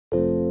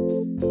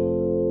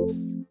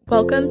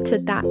Welcome to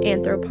That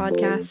Anthro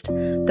Podcast,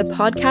 the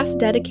podcast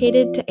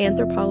dedicated to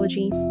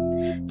anthropology.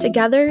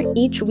 Together,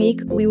 each week,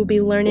 we will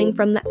be learning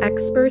from the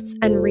experts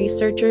and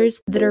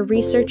researchers that are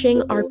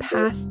researching our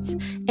pasts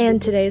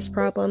and today's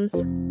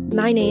problems.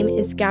 My name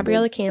is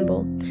Gabriella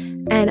Campbell,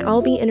 and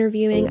I'll be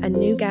interviewing a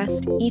new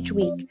guest each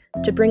week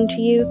to bring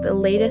to you the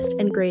latest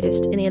and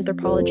greatest in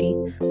anthropology,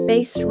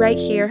 based right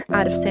here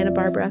out of Santa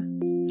Barbara.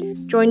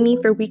 Join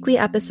me for weekly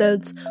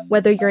episodes,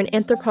 whether you're an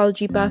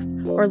anthropology buff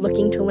or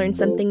looking to learn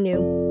something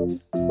new.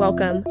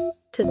 Welcome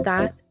to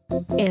That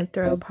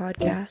Anthro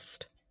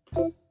Podcast.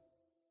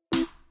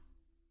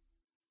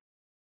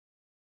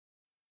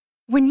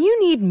 When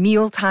you need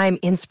mealtime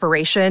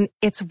inspiration,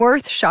 it's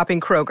worth shopping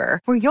Kroger,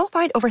 where you'll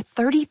find over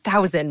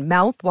 30,000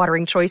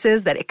 mouth-watering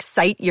choices that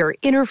excite your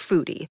inner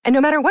foodie. And no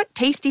matter what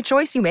tasty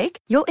choice you make,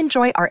 you'll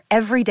enjoy our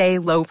everyday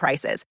low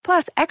prices,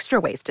 plus extra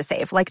ways to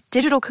save, like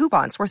digital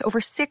coupons worth over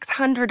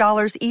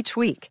 $600 each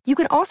week. You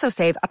can also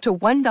save up to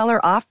 $1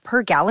 off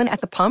per gallon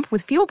at the pump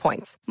with fuel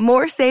points.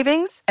 More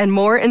savings and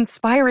more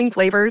inspiring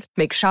flavors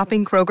make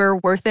shopping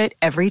Kroger worth it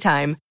every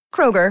time.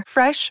 Kroger,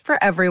 fresh for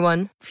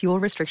everyone. Fuel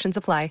restrictions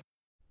apply.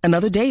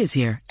 Another day is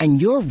here,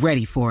 and you're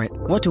ready for it.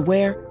 What to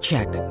wear?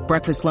 Check.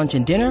 Breakfast, lunch,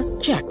 and dinner?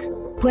 Check.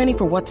 Planning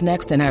for what's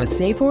next and how to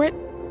save for it?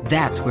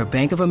 That's where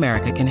Bank of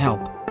America can help.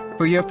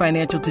 For your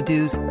financial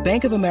to-dos,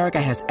 Bank of America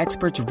has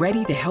experts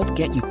ready to help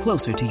get you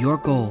closer to your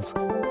goals.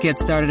 Get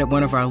started at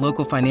one of our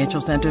local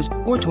financial centers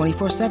or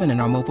 24/7 in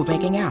our mobile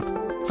banking app.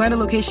 Find a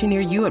location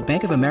near you at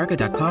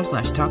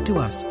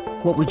bankofamerica.com/talktous.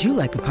 What would you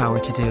like the power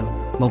to do?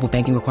 Mobile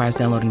banking requires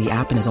downloading the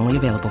app and is only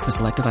available for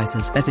select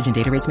devices. Message and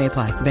data rates may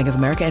apply. Bank of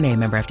America N.A.,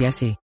 member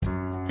FDIC.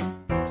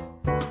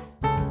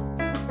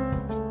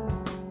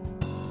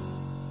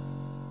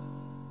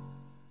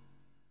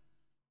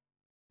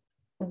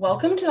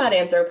 Welcome to That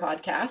Anthro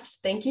Podcast.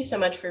 Thank you so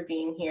much for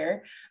being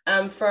here.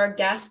 For our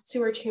guests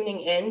who are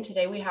tuning in,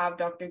 today we have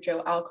Dr.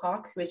 Joe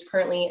Alcock, who is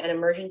currently an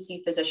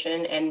emergency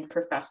physician and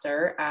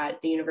professor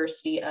at the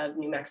University of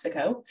New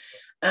Mexico.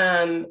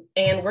 And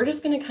we're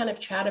just going to kind of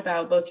chat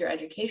about both your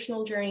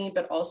educational journey,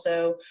 but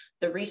also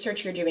the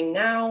research you're doing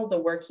now, the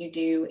work you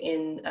do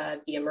in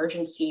the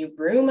emergency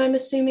room, I'm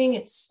assuming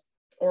it's,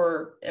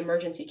 or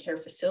emergency care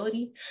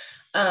facility.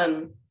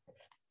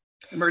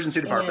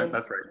 Emergency department,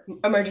 that's right.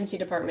 Emergency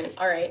department,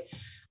 all right.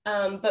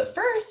 But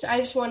first, I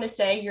just want to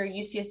say you're a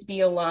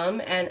UCSB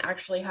alum, and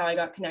actually how I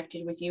got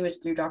connected with you is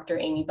through Dr.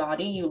 Amy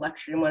Body. You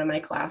lectured in one of my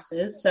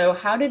classes. So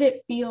how did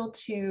it feel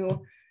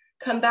to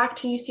come back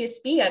to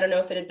UCSB? I don't know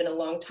if it had been a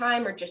long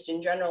time or just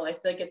in general. I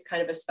feel like it's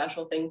kind of a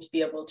special thing to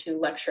be able to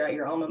lecture at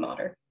your alma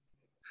mater.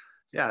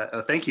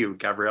 Yeah, thank you,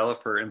 Gabriella,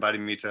 for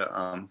inviting me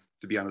to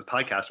be on this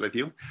podcast with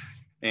you.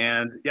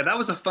 And yeah, that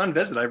was a fun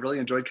visit. I really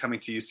enjoyed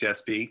coming to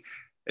UCSB.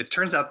 It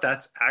turns out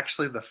that's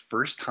actually the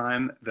first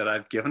time that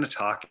I've given a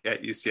talk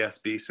at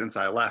UCSB since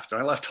I left.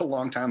 And I left a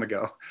long time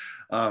ago.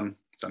 So I'm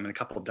in a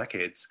couple of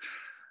decades.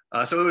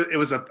 So it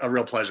was a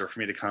real pleasure for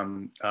me to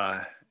come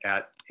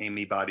at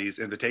Amy Body's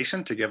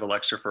invitation to give a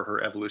lecture for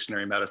her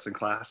evolutionary medicine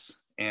class.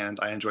 And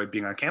I enjoyed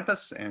being on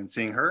campus and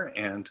seeing her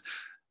and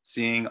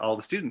seeing all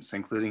the students,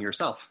 including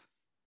yourself.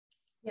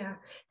 Yeah,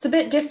 it's a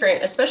bit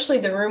different, especially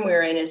the room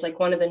we're in is like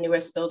one of the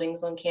newest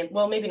buildings on campus.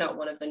 Well, maybe not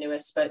one of the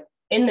newest, but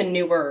in the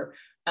newer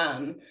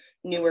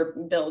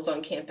builds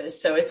on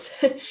campus. So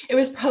it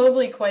was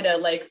probably quite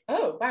a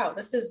oh, wow,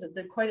 this is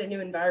quite a new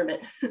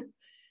environment.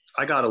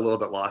 I got a little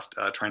bit lost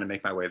trying to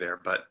make my way there,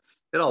 but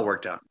it all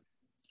worked out.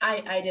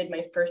 I did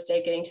my first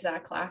day getting to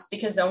that class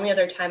because the only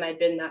other time I'd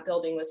been in that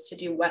building was to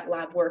do wet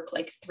lab work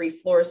 3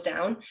 floors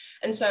down.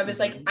 And so I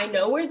was I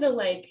know where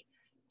the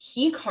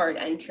key card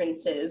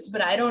entrance is,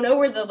 but I don't know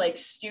where the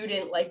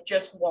student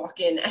just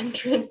walk-in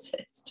entrance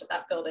is to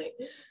that building.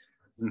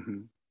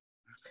 Mm-hmm.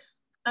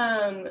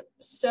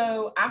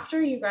 So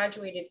after you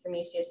graduated from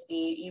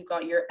UCSB, you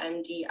got your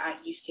MD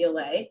at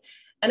UCLA.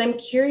 And I'm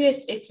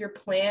curious if your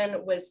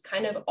plan was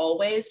kind of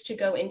always to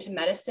go into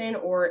medicine,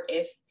 or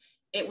if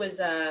it was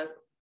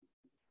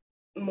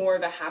more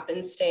of a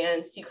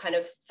happenstance, you kind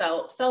of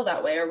fell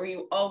that way, or were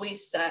you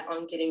always set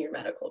on getting your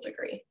medical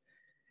degree?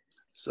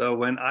 So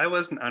when I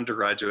was an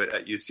undergraduate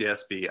at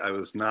UCSB, I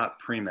was not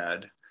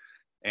pre-med.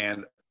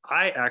 And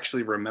I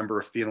actually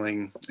remember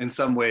feeling in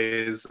some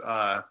ways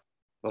a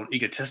little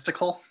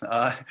egotistical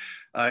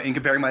in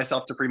comparing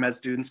myself to pre-med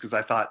students, because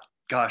I thought,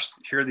 gosh,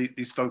 here are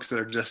these folks that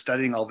are just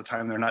studying all the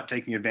time. They're not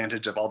taking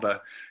advantage of all the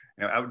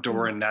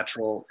outdoor and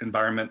natural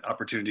environment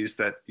opportunities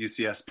that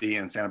UCSB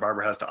and Santa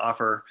Barbara has to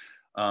offer.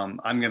 I'm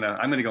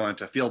gonna go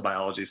into field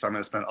biology, so I'm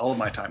gonna spend all of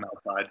my time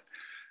outside.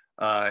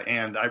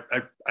 And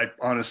I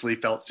honestly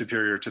felt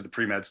superior to the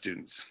pre-med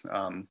students,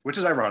 which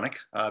is ironic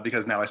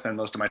because now I spend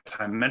most of my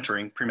time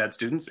mentoring pre-med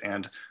students,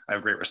 and I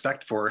have great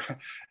respect for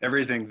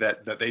everything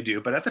that they do.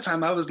 But at the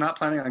time, I was not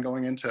planning on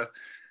going into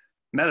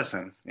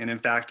medicine. And in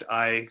fact,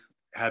 I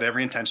had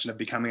every intention of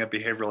becoming a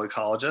behavioral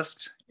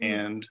ecologist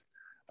and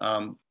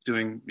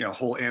doing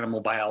whole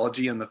animal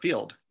biology in the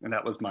field. And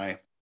that was my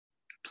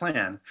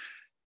plan.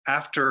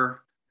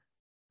 After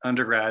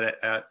undergrad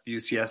at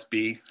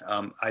UCSB,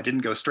 I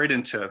didn't go straight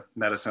into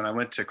medicine. I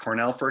went to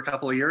Cornell for a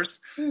couple of years,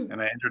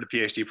 and I entered a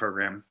PhD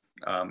program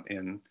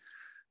in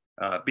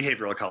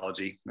behavioral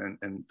ecology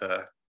in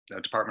the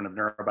Department of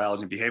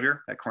Neurobiology and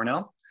Behavior at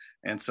Cornell.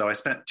 And so I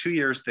spent 2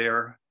 years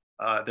there.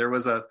 There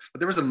was a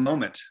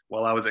moment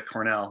while I was at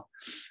Cornell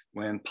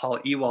when Paul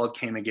Ewald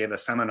came and gave a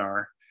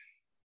seminar,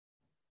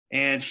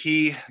 and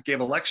he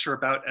gave a lecture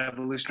about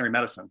evolutionary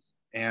medicine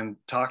and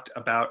talked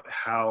about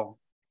how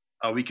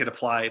we could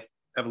apply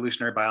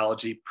evolutionary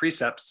biology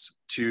precepts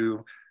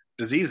to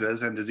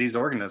diseases and disease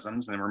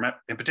organisms. And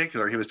in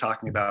particular, he was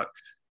talking about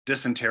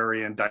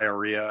dysentery and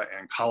diarrhea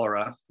and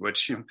cholera,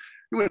 which you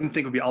wouldn't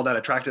think would be all that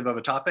attractive of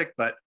a topic,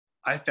 but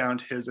I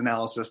found his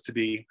analysis to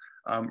be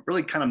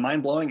really kind of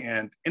mind-blowing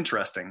and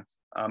interesting.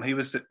 He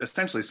was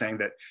essentially saying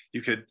that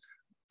you could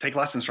take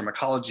lessons from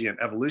ecology and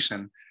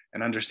evolution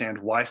and understand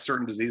why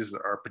certain diseases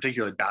are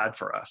particularly bad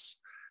for us.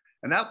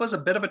 And that was a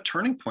bit of a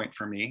turning point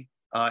for me.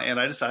 And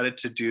I decided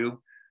to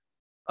do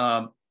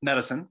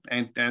medicine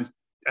and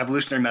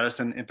evolutionary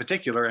medicine in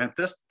particular. And at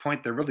this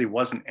point, there really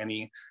wasn't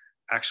any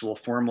actual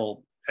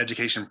formal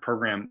education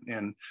program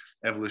in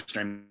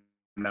evolutionary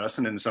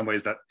medicine. In some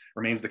ways, that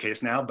remains the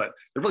case now, but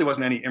there really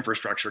wasn't any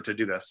infrastructure to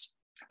do this.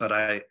 But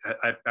I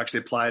actually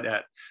applied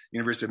at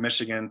University of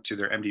Michigan to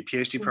their MD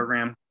PhD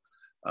program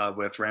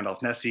with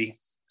Randolph Nesse,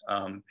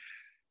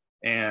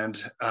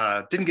 and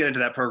didn't get into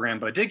that program,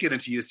 but I did get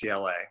into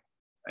UCLA.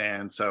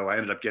 And so I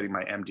ended up getting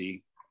my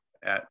MD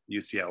at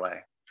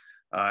UCLA.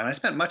 And I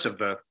spent much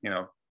of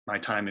my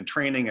time in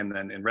training and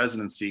then in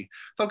residency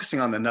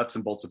focusing on the nuts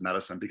and bolts of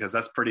medicine, because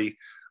that's pretty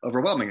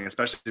overwhelming,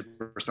 especially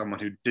for someone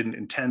who didn't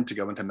intend to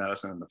go into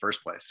medicine in the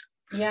first place.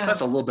 Yeah. So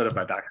that's a little bit of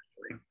my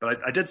backstory. But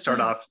I did start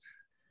off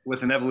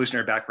with an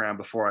evolutionary background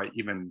before I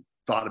even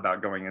thought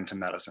about going into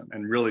medicine.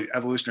 And really,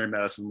 evolutionary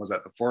medicine was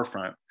at the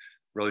forefront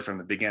really from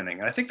the beginning.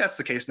 And I think that's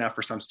the case now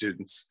for some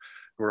students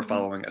who are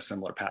following a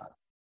similar path.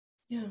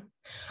 Yeah.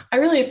 I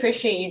really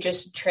appreciate you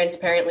just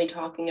transparently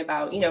talking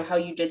about, how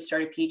you did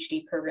start a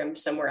PhD program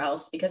somewhere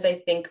else, because I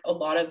think a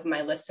lot of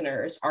my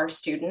listeners are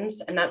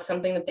students, and that's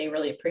something that they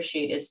really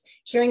appreciate, is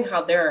hearing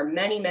how there are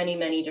many, many,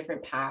 many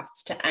different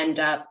paths to end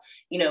up,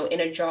 in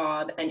a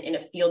job and in a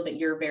field that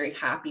you're very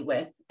happy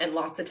with. And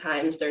lots of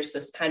times there's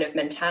this kind of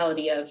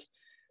mentality of,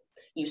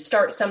 you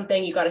start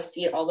something, you got to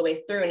see it all the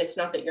way through. And it's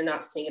not that you're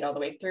not seeing it all the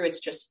way through.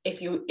 It's just,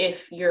 if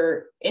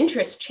your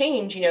interests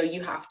change,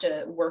 you have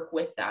to work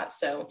with that.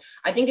 So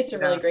I think it's a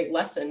really great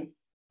lesson.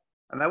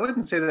 And I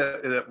wouldn't say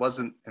that it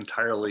wasn't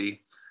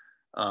entirely,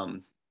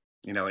 an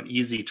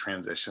easy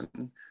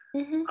transition.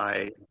 Mm-hmm.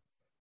 I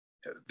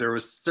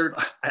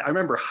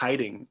remember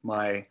hiding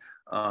my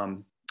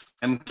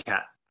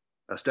MCAT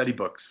study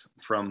books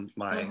from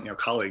my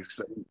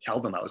colleagues and tell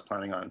them I was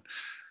planning on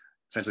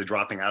essentially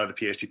dropping out of the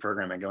PhD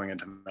program and going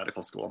into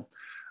medical school.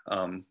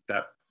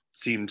 That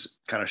seemed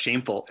kind of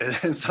shameful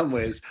in some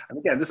ways. And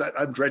again,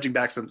 I'm dredging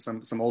back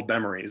some old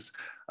memories,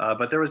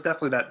 but there was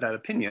definitely that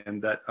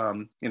opinion that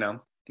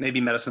maybe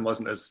medicine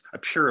wasn't as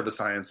pure of a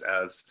science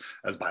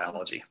as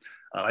biology.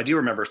 I do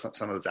remember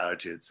some of those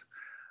attitudes,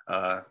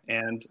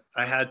 and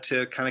I had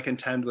to kind of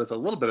contend with a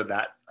little bit of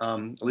that,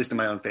 at least in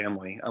my own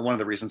family. One of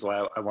the reasons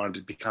why I wanted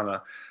to become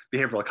a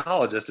behavioral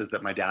ecologist is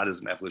that my dad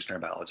is an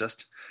evolutionary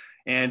biologist.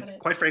 And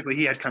quite frankly,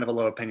 he had kind of a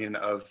low opinion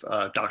of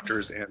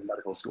doctors and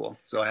medical school.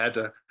 So I had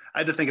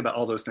to think about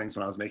all those things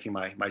when I was making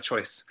my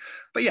choice.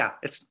 But yeah,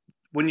 it's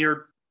when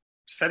you're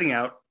setting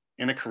out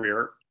in a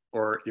career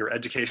or your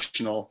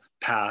educational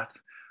path,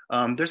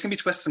 there's going to be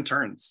twists and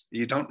turns.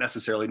 You don't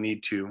necessarily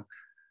need to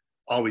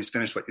always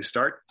finish what you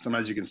start.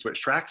 Sometimes you can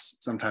switch tracks.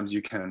 Sometimes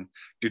you can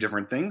do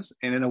different things.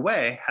 And in a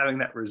way, having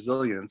that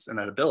resilience and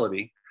that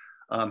ability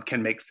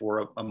can make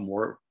for a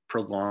more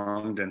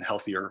prolonged and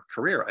healthier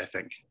career, I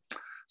think.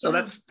 So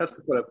that's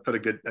to put a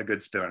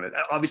good spin on it.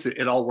 Obviously,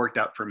 it all worked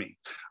out for me.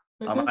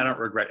 I don't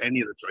regret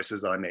any of the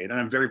choices that I made. And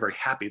I'm very, very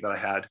happy that I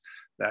had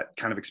that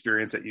kind of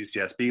experience at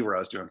UCSB, where I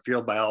was doing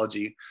field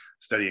biology,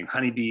 studying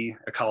honeybee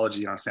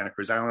ecology on Santa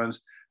Cruz Island,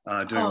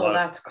 doing a lot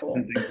of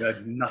things that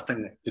had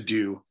nothing to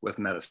do with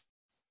medicine.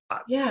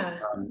 Yeah.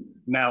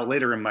 Now,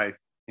 later in life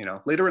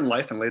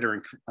and later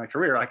in my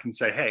career, I can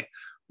say, hey,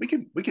 we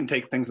can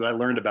take things that I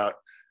learned about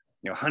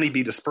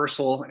honeybee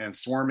dispersal and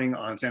swarming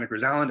on Santa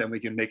Cruz Island, and we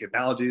can make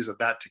analogies of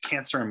that to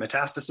cancer and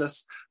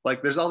metastasis.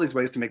 Like, there's all these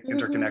ways to make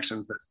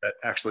interconnections that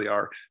actually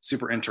are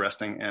super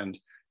interesting and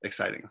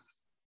exciting.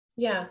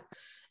 Yeah.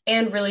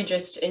 And really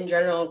just in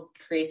general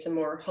creates a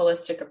more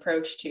holistic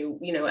approach to,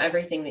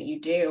 everything that you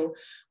do,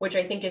 which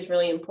I think is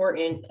really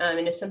important.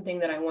 And it's something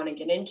that I want to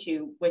get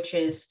into, which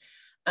is,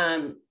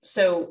 I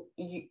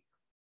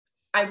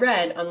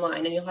read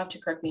online, and you'll have to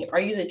correct me, are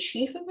you the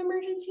chief of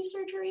emergency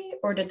surgery,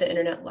 or did the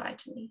internet lie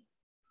to me?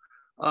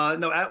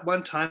 No, at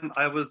one time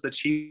I was the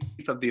chief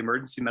of the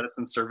emergency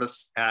medicine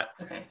service at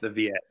the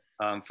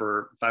VA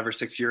for 5 or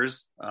 6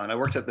 years. And I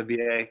worked at the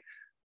VA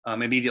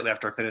immediately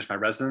after I finished my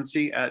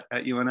residency at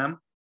UNM.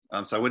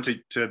 So I went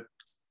to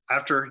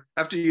after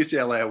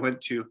UCLA, I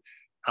went to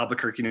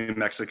Albuquerque, New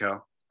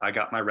Mexico. I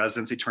got my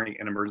residency training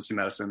in emergency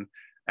medicine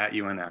at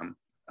UNM.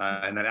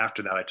 And then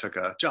after that, I took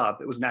a job.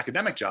 It was an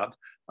academic job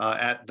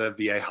at the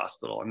VA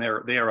hospital, and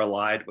they are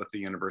allied with the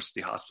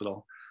university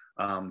hospital.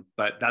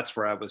 But that's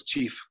where I was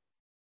chief.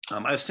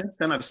 I've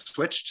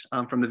switched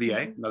from the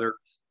VA, another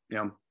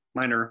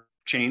minor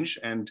change,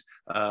 and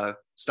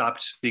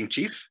stopped being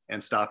chief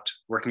and stopped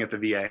working at the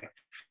VA.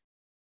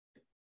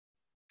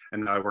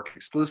 And now I work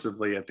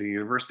exclusively at the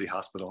university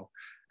hospital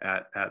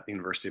at the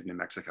University of New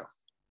Mexico.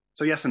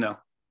 So yes and no.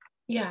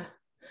 Yeah.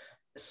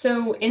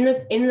 So in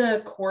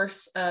the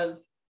course of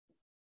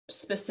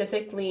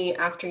specifically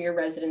after your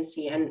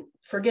residency, and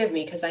forgive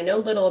me because I know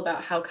little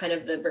about how kind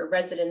of the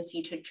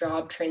residency to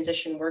job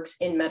transition works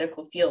in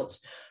medical fields,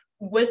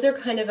 was there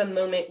kind of a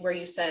moment where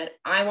you said,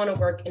 I want to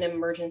work in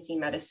emergency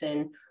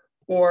medicine,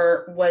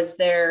 or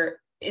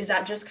is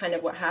that just kind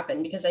of what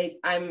happened? Because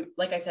I'm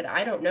like I said,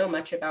 I don't know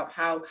much about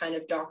how kind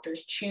of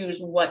doctors choose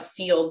what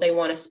field they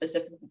want to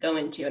specifically go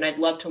into, and I'd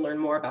love to learn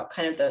more about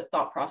kind of the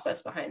thought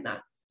process behind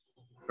that.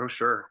 Oh,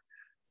 sure.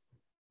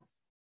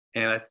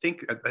 And I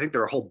think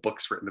there are whole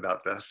books written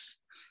about this.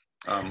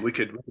 We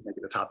could make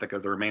it a topic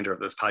of the remainder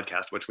of this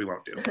podcast, which we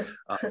won't do.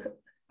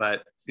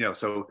 But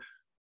so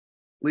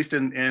at least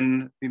in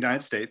the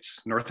United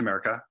States, North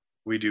America,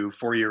 we do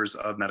 4 years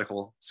of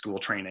medical school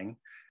training,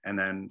 and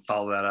then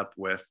follow that up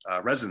with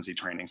residency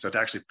training. So to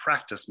actually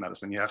practice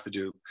medicine, you have to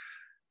do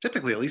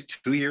typically at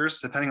least 2 years,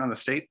 depending on the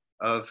state,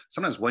 of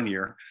sometimes 1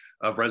 year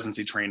of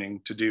residency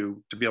training to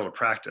be able to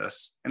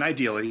practice. And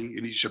ideally,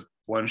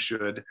 one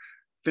should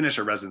finish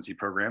a residency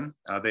program.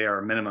 They are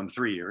a minimum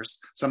 3 years.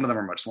 Some of them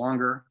are much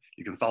longer.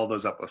 You can follow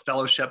those up with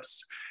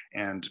fellowships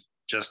and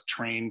just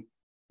train,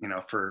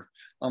 for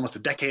almost a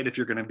decade if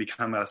you're going to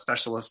become a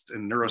specialist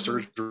in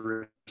neurosurgery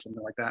or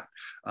something like that.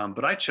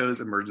 But I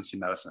chose emergency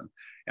medicine.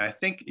 And I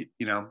think,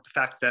 the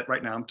fact that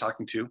right now I'm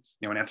talking to,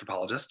 an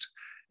anthropologist,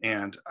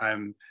 and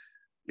I'm,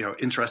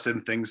 interested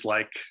in things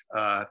like,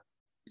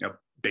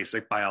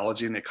 basic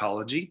biology and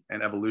ecology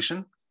and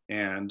evolution.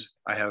 And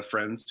I have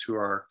friends who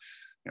are,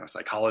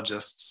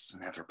 psychologists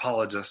and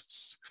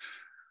anthropologists,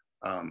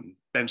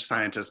 bench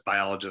scientists,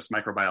 biologists,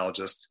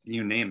 microbiologists,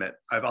 you name it.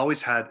 I've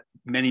always had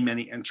many,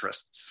 many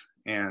interests,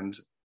 and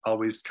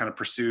always kind of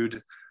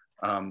pursued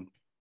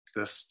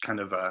this kind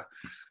of a,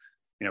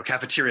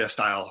 cafeteria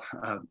style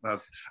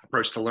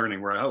approach to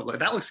learning, where,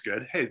 that looks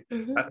good. Hey,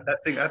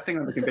 that thing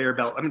on the conveyor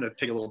belt, I'm going to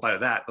take a little bite of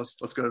that.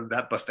 Let's go to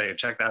that buffet and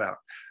check that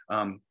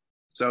out.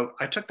 So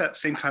I took that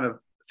same kind of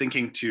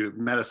thinking to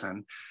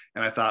medicine,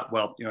 and I thought,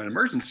 well, in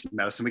emergency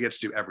medicine, we get to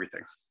do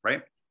everything,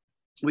 right?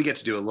 We get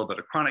to do a little bit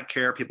of chronic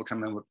care. People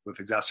come in with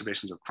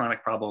exacerbations of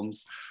chronic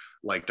problems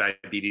like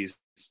diabetes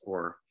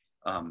or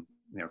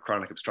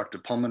chronic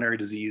obstructive pulmonary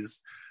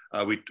disease.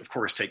 We, of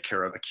course, take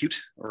care of acute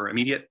or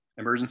immediate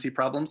emergency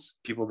problems,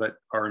 people that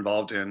are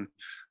involved in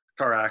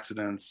car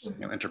accidents,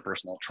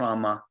 interpersonal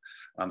trauma,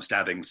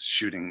 stabbings,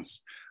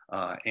 shootings,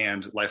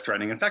 and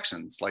life-threatening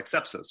infections like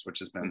sepsis, which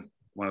has been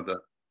one of the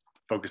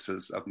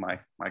focuses of my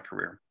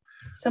career.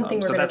 Something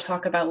we're going to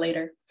talk about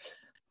later.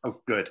 Oh,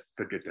 good.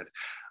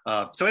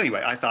 So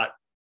anyway, I thought,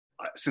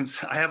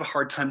 since I have a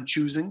hard time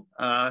choosing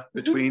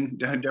between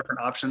different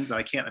options, and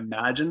I can't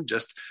imagine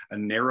just a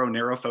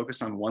narrow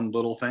focus on one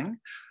little thing,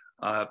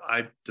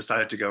 I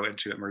decided to go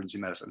into emergency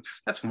medicine.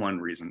 That's one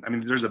reason. I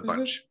mean, there's a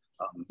bunch.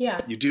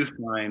 You do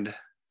find,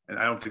 and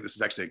I don't think this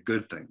is actually a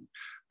good thing,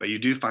 but you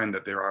do find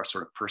that there are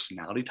sort of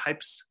personality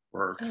types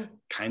or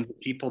kinds of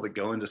people that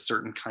go into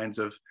certain kinds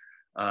of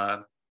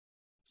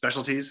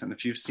specialties. And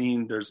if you've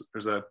seen, there's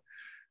a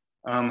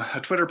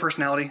Twitter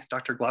personality,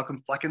 Dr.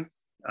 Glaucom Flecken.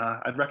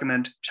 I'd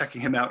recommend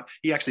checking him out.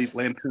 He actually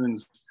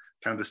lampoons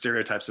kind of the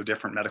stereotypes of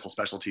different medical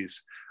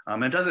specialties,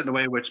 and does it in a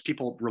way which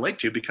people relate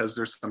to because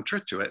there's some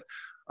truth to it.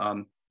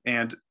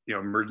 And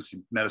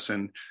emergency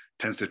medicine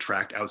tends to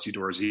attract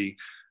outsy-doorsy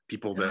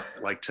people that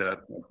like to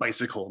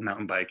bicycle,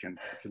 mountain bike. And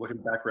if you look in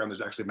the background,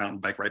 there's actually a mountain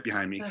bike right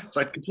behind me.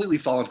 So I completely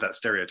fall into that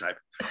stereotype.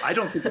 I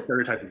don't think the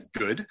stereotype is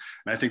good. And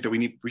I think that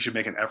we should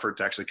make an effort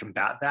to actually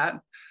combat that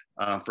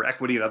for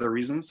equity and other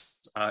reasons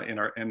in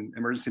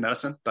emergency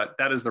medicine. But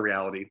that is the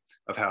reality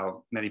of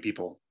how many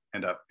people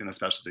end up in the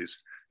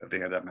specialties that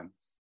they end up in.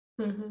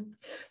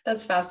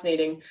 That's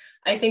fascinating.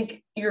 I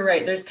think you're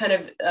right. There's kind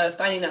of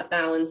finding that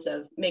balance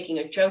of making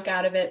a joke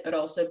out of it, but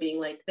also being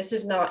like, this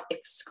is not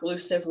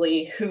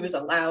exclusively who's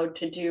allowed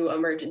to do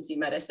emergency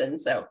medicine.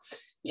 So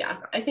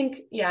I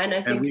think, and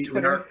I think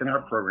Twitter... in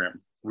our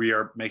program, we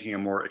are making a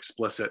more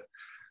explicit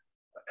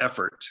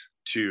effort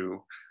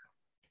to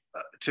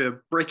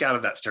break out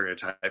of that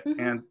stereotype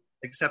and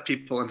accept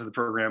people into the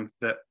program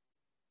that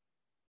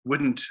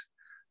wouldn't,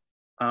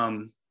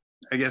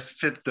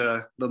 fit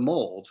the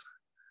mold.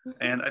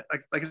 And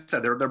like I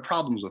said, there are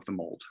problems with the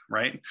mold,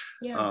 right?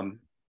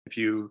 If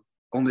you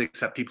only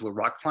accept people who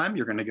rock climb,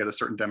 you're going to get a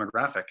certain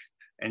demographic,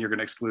 and you're going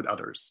to exclude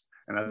others,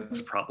 and that's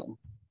a problem.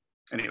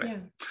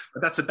 Anyway,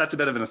 but that's a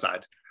bit of an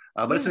aside,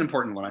 but it's an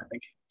important one, I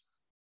think.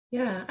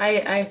 Yeah,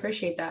 I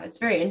appreciate that. It's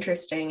very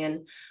interesting,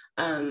 and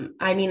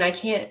I mean, I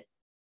can't.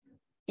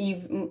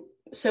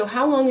 So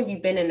how long have you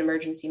been in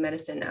emergency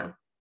medicine now?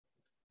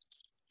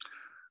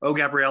 Oh,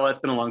 Gabriella, it's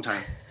been a long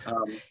time.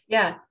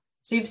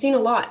 So you've seen a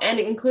lot, and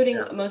including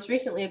most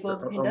recently a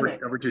global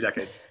pandemic. Over 2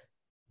 decades.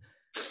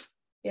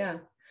 Yeah.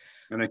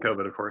 And then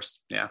COVID, of course.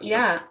 Yeah.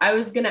 Yeah. I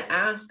was going to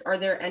ask, are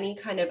there any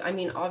kind of, I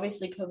mean,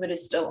 obviously COVID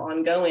is still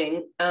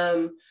ongoing,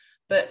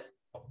 but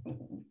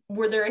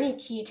were there any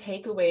key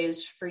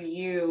takeaways for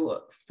you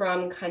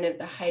from kind of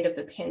the height of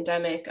the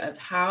pandemic of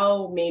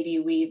how maybe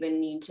we even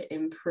need to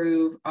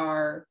improve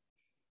our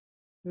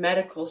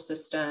medical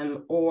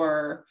system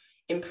or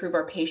improve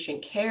our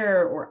patient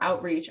care or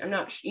outreach? I'm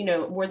not,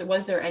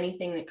 was there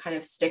anything that kind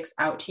of sticks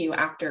out to you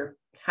after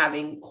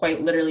having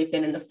quite literally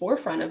been in the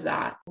forefront of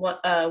that? What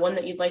one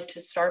that you'd like to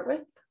start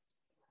with?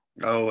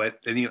 Oh,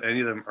 any of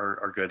them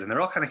are good, and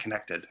they're all kind of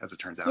connected, as it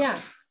turns out. Yeah.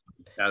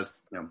 As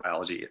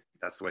biology,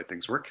 that's the way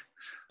things work.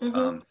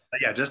 Mm-hmm.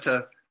 But yeah, just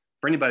for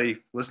anybody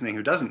listening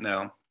who doesn't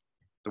know,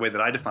 the way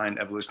that I define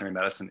evolutionary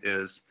medicine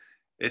is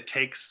it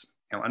takes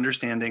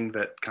understanding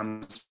that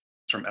comes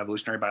from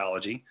evolutionary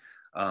biology,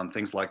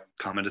 things like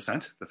common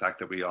descent, the fact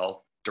that we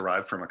all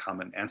derive from a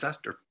common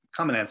ancestor,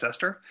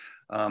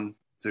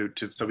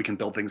 so we can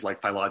build things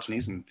like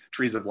phylogenies and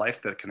trees of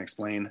life that can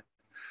explain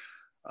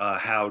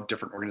how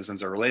different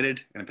organisms are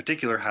related, and in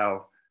particular,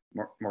 how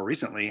more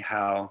recently,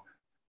 how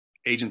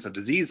agents of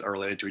disease are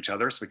related to each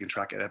other, so we can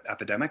track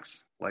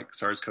epidemics like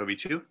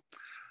SARS-CoV-2,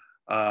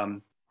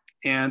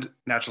 and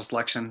natural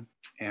selection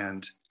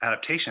and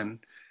adaptation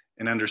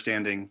in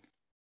understanding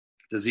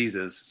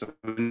diseases. So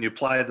when you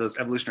apply those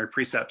evolutionary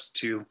precepts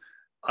to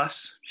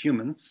us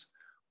humans,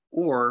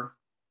 or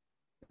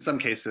in some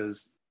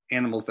cases,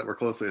 animals that we're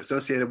closely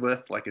associated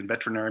with, like in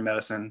veterinary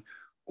medicine,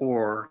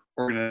 or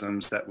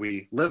organisms that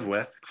we live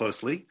with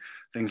closely,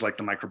 things like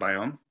the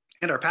microbiome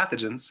and our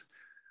pathogens,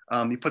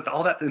 you put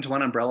all that into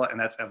one umbrella, and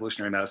that's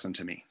evolutionary medicine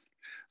to me.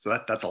 So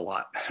that's a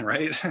lot,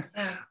 right?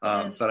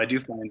 Yeah, but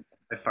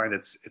I find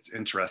it's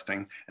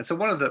interesting. And so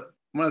one of the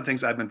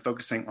things I've been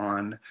focusing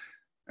on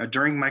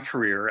during my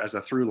career as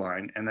a through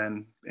line, and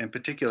then in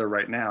particular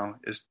right now,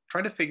 is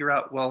trying to figure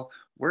out, well,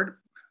 where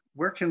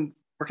can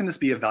this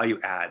be a value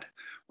add?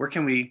 Where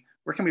can we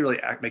really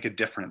make a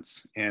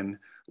difference in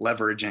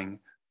leveraging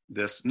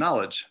this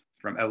knowledge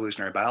from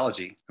evolutionary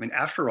biology? I mean,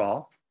 after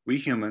all, we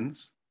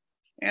humans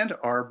and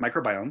our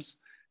microbiomes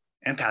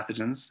and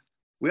pathogens,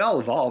 we all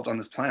evolved on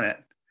this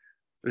planet.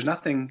 There's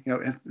nothing,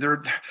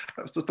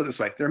 let's put it this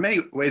way, there are many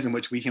ways in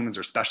which we humans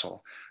are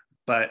special,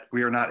 but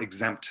we are not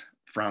exempt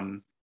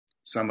from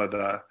some of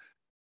the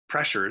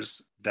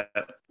pressures that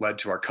led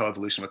to our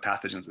coevolution with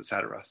pathogens, et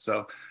cetera.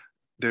 So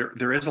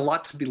there is a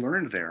lot to be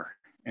learned there,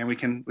 and we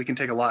can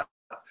take a lot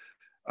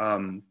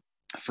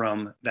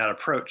from that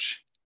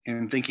approach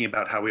in thinking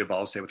about how we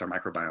evolve, say, with our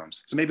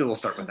microbiomes. So maybe we'll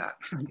start with that.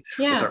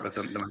 Yeah. We'll start with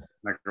the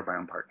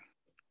microbiome part.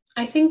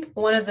 I think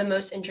one of the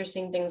most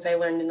interesting things I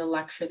learned in the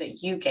lecture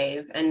that you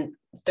gave, and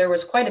there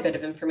was quite a bit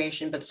of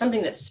information, but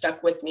something that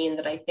stuck with me and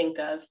that I think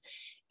of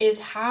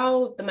is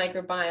how the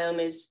microbiome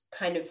is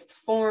kind of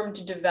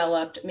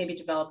developed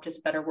is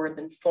a better word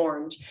than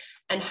formed,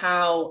 and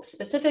how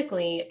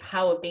specifically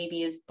how a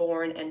baby is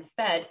born and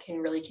fed can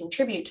really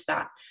contribute to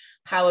that.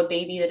 How a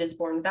baby that is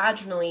born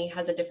vaginally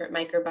has a different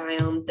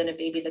microbiome than a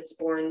baby that's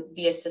born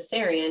via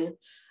cesarean,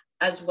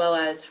 as well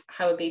as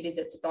how a baby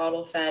that's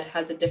bottle fed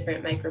has a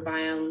different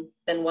microbiome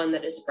than one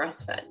that is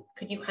breastfed.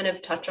 Could you kind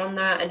of touch on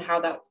that and how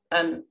that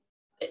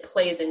it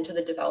plays into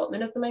the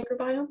development of the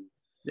microbiome?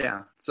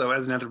 Yeah. So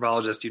as an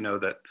anthropologist, you know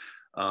that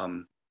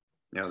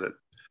that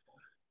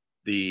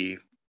the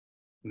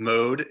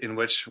mode in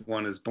which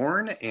one is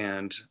born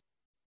and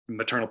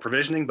maternal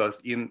provisioning, both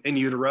in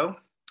utero,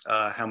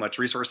 how much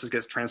resources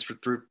gets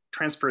transferred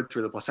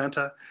through the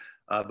placenta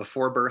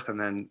before birth, and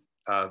then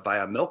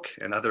via milk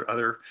and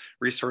other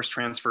resource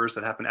transfers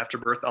that happen after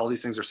birth. All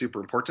these things are super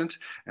important,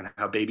 and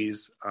how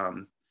babies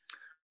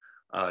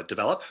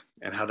develop,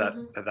 and how that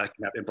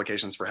can have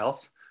implications for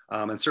health.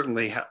 And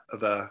certainly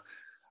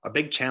a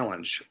big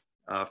challenge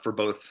for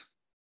both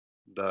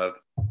the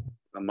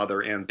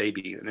mother and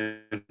baby,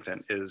 an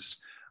infant, is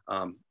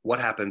what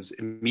happens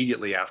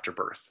immediately after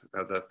birth.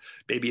 The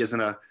baby is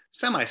in a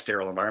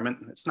semi-sterile environment.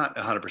 It's not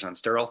 100%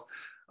 sterile.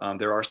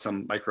 There are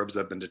some microbes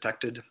that have been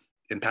detected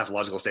in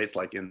pathological states,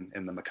 like in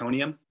the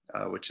meconium,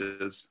 which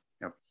is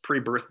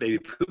pre-birth baby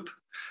poop,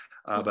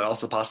 but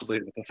also possibly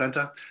in the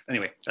placenta.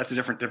 Anyway, that's a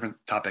different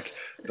topic.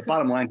 The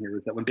bottom line here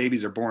is that when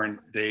babies are born,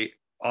 they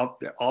all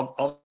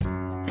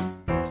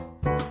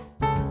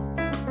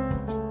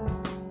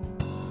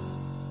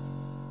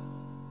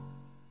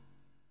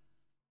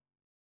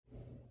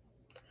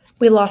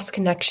We lost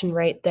connection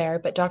right there,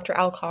 but Dr.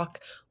 Alcock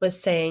was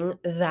saying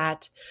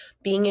that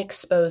being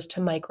exposed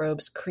to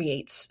microbes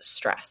creates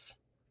stress.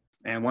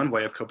 And one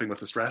way of coping with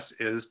the stress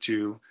is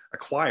to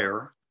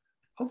acquire,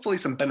 hopefully,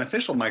 some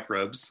beneficial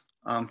microbes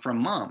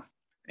from mom.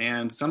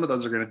 And some of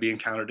those are going to be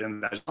encountered in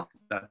that.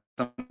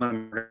 Some of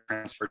them are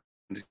transferred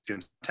into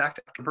contact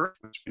after birth,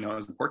 which we know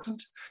is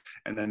important.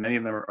 And then many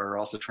of them are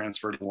also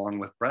transferred along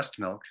with breast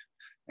milk.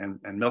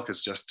 And milk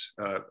is just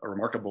a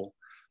remarkable,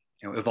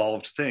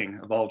 evolved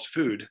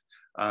food,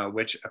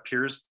 which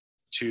appears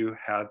to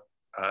have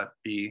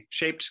be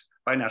shaped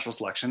by natural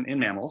selection in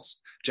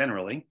mammals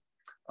generally,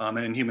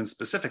 and in humans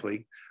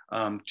specifically,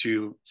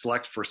 to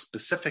select for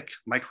specific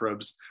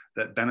microbes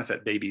that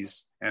benefit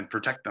babies and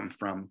protect them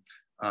from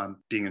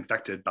being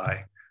infected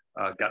by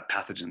gut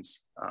pathogens.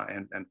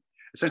 And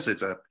essentially,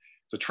 it's a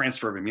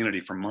transfer of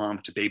immunity from mom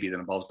to baby that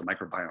involves the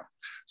microbiome.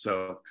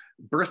 So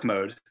birth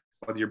mode,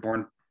 whether you're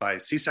born by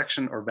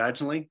C-section or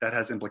vaginally, that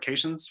has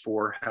implications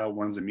for how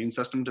one's immune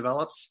system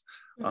develops,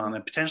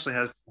 and potentially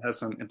has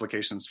some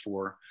implications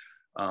for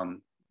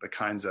the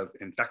kinds of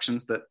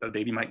infections that a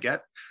baby might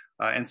get.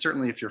 And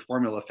certainly if you're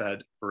formula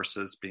fed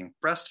versus being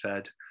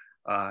breastfed,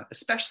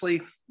 especially,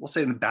 we'll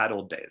say in the bad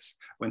old days,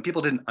 when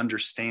people didn't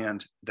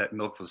understand that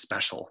milk was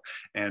special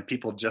and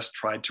people just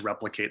tried to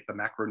replicate the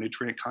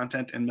macronutrient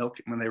content in milk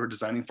when they were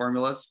designing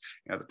formulas,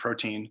 the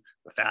protein,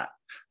 the fat,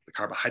 the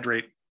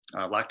carbohydrate,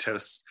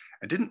 lactose,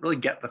 and didn't really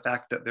get the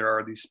fact that there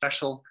are these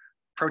special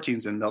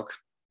proteins in milk,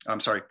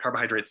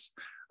 carbohydrates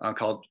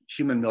called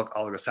human milk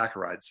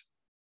oligosaccharides.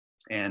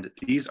 And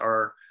these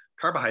are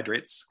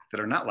carbohydrates that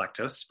are not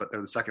lactose, but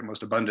they're the second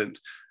most abundant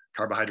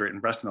carbohydrate in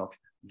breast milk.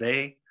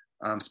 They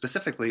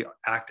specifically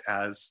act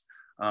as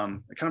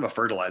kind of a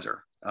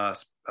fertilizer, a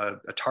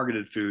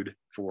targeted food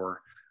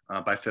for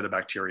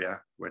bifidobacteria,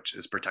 which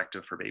is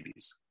protective for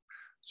babies.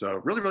 So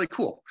really, really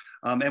cool.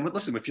 And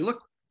listen, if you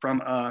look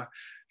from, if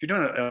you're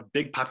doing a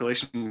big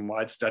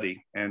population-wide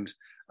study, and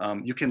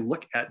you can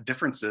look at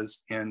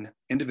differences in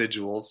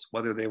individuals,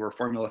 whether they were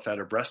formula fed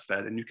or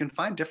breastfed, and you can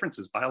find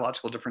differences,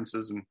 biological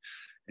differences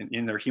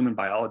in their human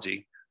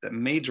biology that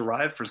may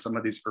derive from some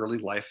of these early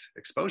life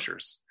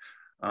exposures.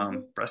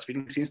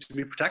 Breastfeeding seems to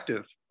be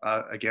protective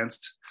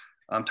against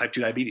type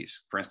 2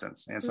 diabetes, for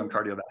instance, and some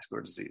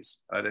cardiovascular disease.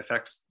 It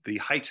affects the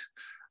height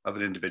of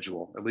an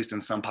individual, at least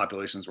in some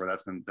populations where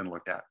that's been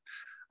looked at.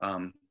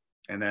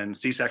 And then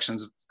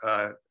C-sections,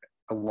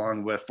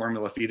 along with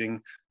formula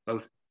feeding,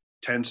 both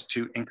tend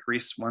to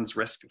increase one's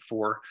risk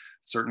for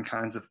certain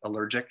kinds of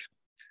allergic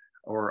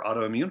or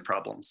autoimmune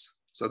problems.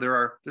 So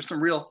there's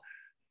some real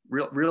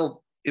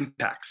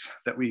impacts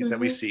that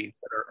we see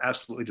that are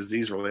absolutely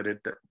disease related,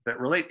 that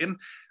relate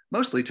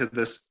mostly to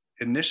this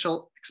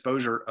initial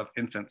exposure of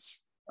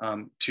infants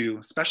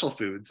to special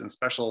foods and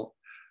special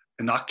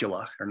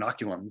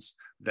inoculums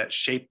that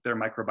shape their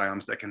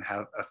microbiomes that can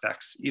have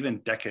effects even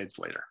decades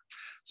later.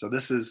 So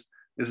this is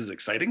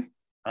exciting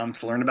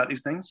to learn about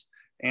these things,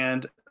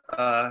 and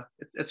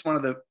it's one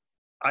of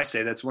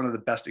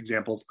the best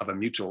examples of a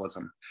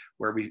mutualism,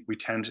 where we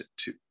tend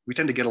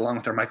to get along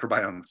with our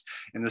microbiomes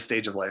in this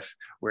stage of life,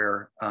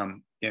 where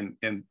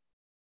in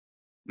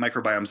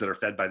microbiomes that are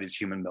fed by these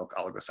human milk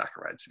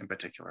oligosaccharides in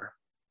particular.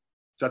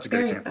 So that's a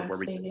good example where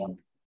we get along.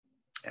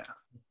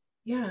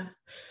 Yeah.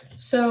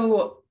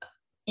 So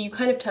you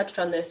kind of touched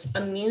on this.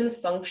 Immune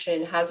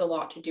function has a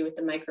lot to do with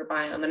the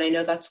microbiome, and I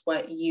know that's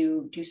what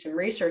you do some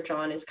research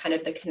on, is kind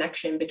of the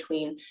connection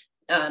between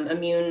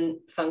immune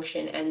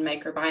function and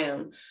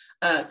microbiome.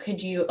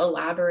 Could you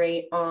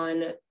elaborate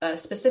on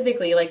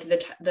specifically like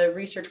the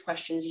research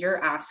questions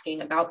you're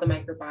asking about the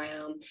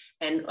microbiome,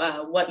 and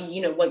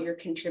what you're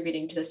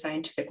contributing to the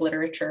scientific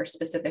literature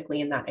specifically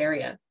in that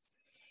area?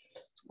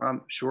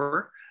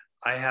 Sure.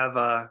 I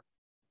have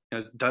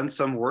done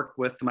some work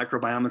with the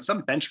microbiome and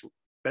some bench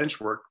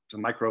work,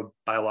 some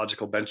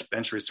microbiological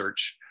bench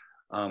research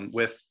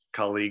with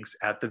colleagues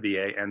at the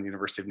VA and the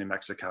University of New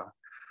Mexico.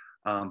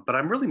 But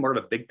I'm really more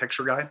of a big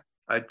picture guy.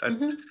 I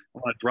want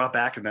to draw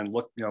back and then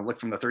look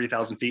from the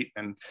 30,000 feet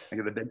and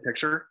think of the big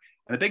picture.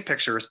 And the big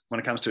picture is, when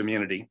it comes to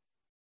immunity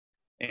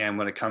and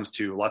when it comes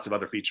to lots of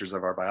other features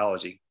of our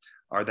biology,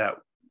 are that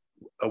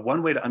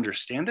one way to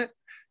understand it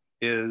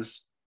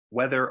is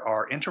whether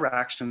our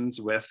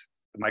interactions with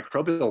the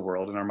microbial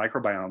world and our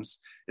microbiomes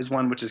is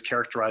one which is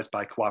characterized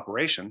by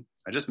cooperation.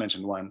 I just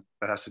mentioned one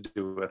that has to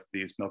do with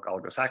these milk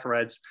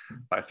oligosaccharides,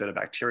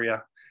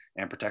 bifidobacteria,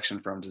 and protection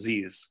from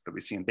disease that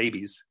we see in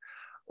babies,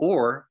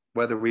 or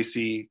whether we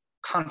see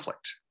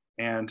conflict.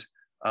 And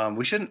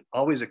we shouldn't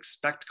always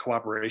expect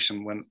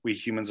cooperation when we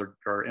humans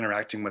are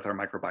interacting with our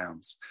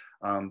microbiomes.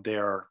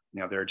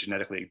 They're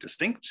genetically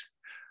distinct,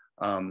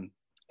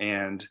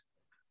 and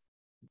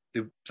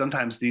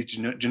sometimes these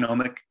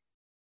genomic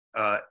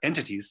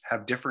entities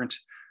have different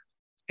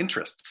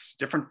interests,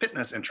 different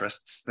fitness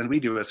interests than we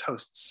do as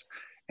hosts.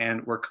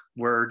 And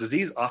where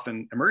disease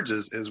often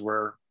emerges is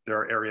where there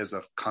are areas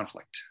of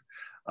conflict.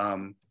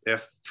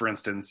 If, for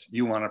instance,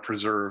 you want to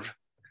preserve,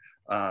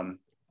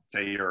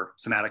 say, your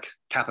somatic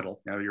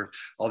capital,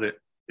 all the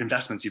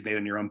investments you've made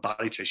in your own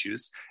body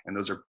tissues, and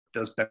those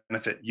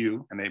benefit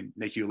you, and they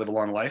make you live a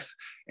long life,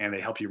 and they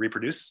help you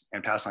reproduce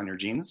and pass on your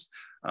genes.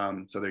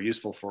 So they're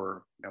useful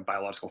for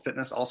biological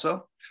fitness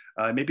also.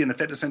 Maybe in the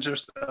fitness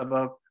interest of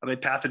a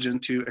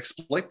pathogen to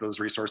exploit those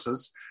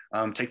resources,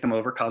 take them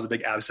over, cause a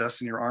big abscess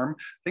in your arm,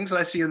 things that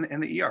I see in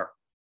the ER.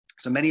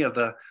 So many of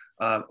the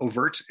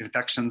overt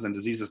infections and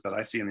diseases that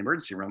I see in the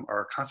emergency room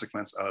are a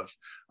consequence of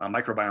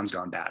microbiomes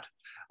gone bad,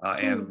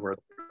 and where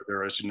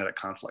there is genetic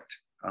conflict.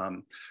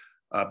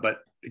 But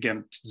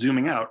again,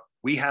 zooming out,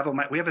 we have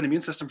an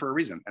immune system for a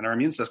reason, and our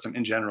immune system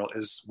in general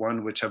is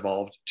one which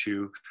evolved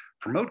to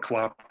promote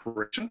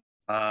cooperation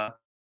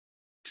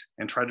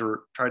and try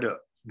to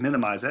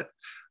minimize it.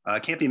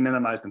 It can't be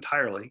minimized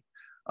entirely,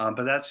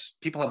 but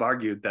people have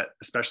argued that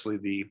especially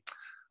the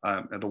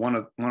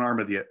one arm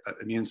of the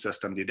immune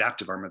system, the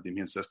adaptive arm of the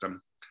immune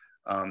system,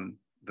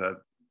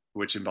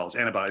 which involves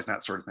antibodies and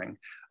that sort of thing.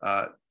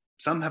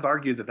 Some have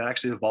argued that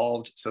actually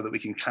evolved so that we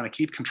can kind of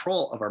keep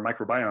control of our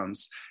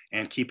microbiomes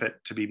and keep it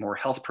to be more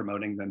health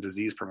promoting than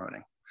disease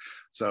promoting.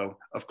 So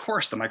of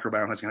course the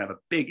microbiome is going to have a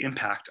big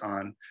impact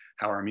on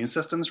how our immune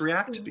systems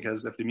react,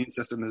 because if the immune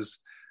system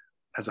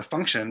has a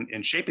function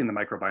in shaping the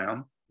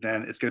microbiome,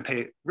 then it's going to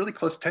pay really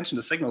close attention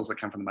to signals that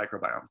come from the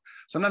microbiome.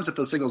 Sometimes if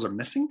those signals are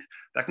missing,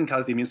 that can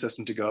cause the immune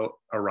system to go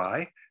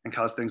awry and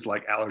cause things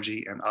like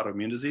allergy and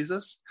autoimmune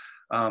diseases.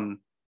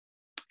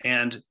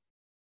 And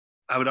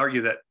I would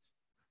argue that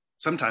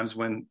sometimes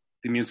when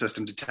the immune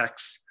system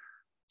detects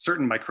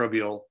certain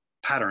microbial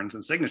patterns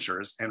and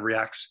signatures and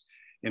reacts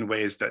in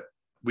ways that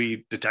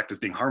we detect as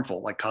being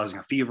harmful, like causing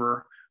a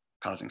fever,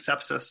 causing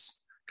sepsis,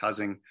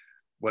 causing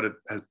what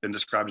has been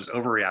described as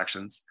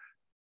overreactions,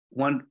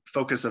 one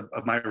focus of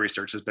my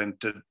research has been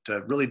to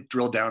really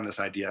drill down on this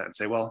idea and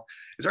say, well,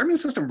 is our immune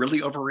system really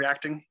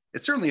overreacting?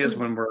 It certainly is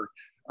when we're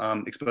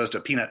exposed to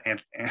a peanut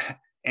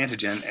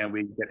antigen and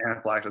we get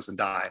anaphylaxis and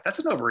die. That's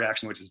an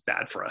overreaction, which is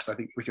bad for us. I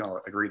think we can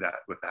all agree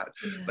with that.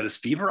 Yeah. But is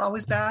fever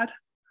always bad?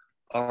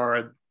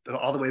 Are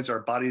all the ways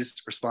our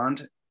bodies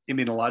respond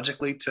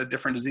immunologically to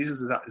different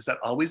diseases, is that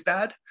always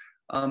bad?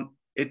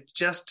 It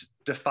just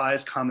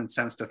defies common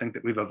sense to think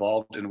that we've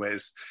evolved in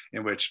ways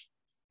in which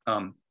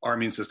our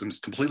immune systems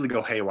completely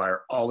go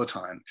haywire all the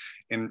time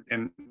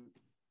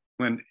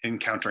when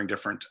encountering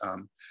different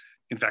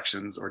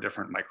infections or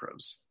different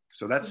microbes.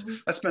 So that's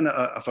been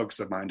a focus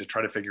of mine, to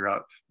try to figure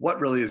out what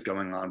really is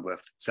going on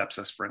with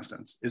sepsis, for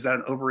instance. Is that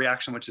an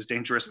overreaction, which is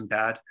dangerous and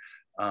bad?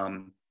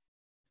 And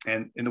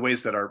in the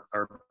ways that our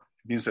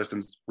immune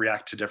systems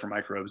react to different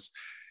microbes,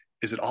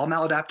 is it all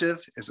maladaptive?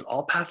 Is it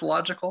all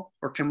pathological?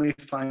 Or can we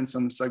find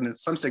some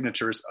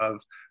signatures of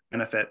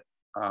benefit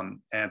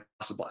and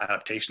possible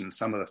adaptation in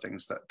some of the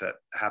things that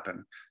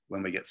happen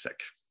when we get sick?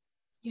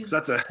 Yeah.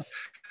 So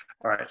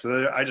all right.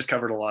 So I just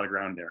covered a lot of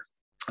ground there.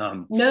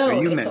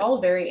 It's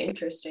all very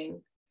interesting.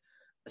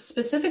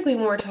 Specifically,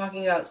 when we're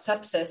talking about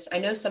sepsis, I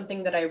know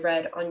something that I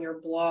read on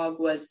your blog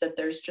was that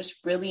there's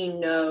just really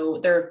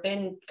there have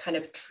been kind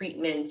of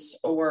treatments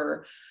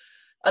or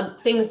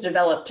things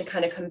developed to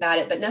kind of combat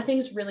it, but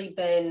nothing's really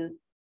been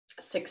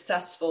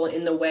successful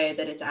in the way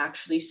that it's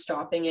actually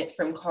stopping it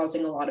from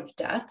causing a lot of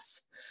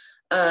deaths.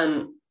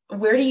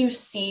 Where do you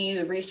see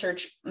the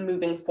research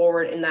moving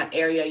forward in that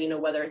area,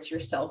 whether it's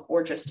yourself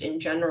or just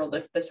in general,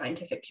 the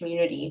scientific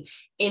community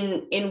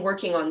in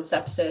working on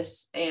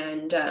sepsis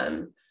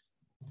and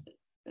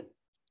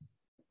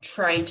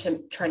trying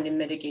to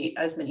mitigate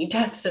as many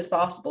deaths as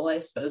possible, I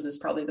suppose, is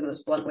probably the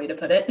most blunt way to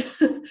put it.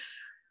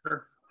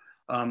 Sure.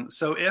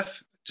 So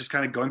if, just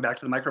kind of going back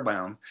to the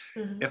microbiome,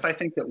 if I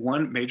think that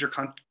one major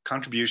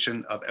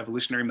contribution of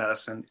evolutionary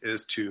medicine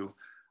is to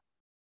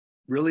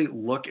really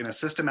look in a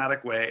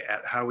systematic way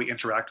at how we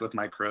interact with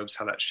microbes,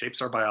 how that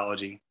shapes our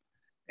biology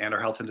and our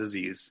health and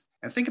disease,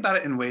 and think about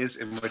it in ways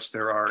in which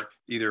there are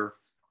either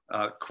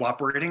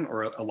cooperating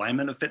or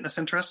alignment of fitness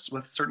interests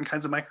with certain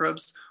kinds of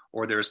microbes,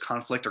 or there's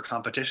conflict or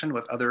competition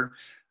with other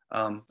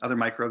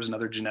microbes and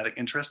other genetic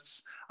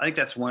interests. I think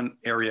that's one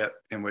area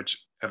in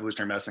which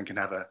evolutionary medicine can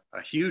have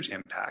a huge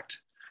impact.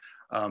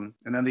 And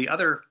then the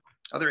other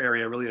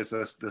area really is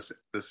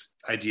this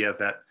idea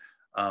that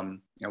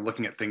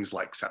looking at things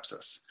like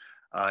sepsis.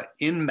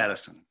 In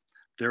medicine,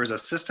 there is a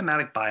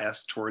systematic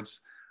bias towards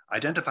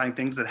identifying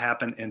things that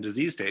happen in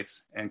disease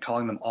states and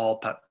calling them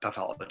all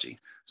pathology.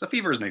 So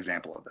fever is an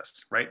example of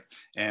this, right?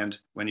 And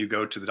when you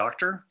go to the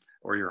doctor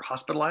or you're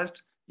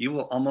hospitalized, you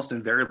will almost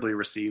invariably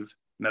receive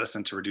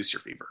medicine to reduce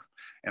your fever.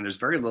 And there's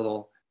very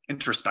little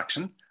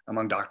introspection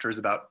among doctors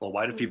about, well,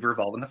 why did fever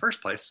evolve in the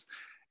first place?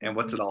 And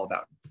what's it all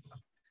about?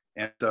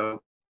 And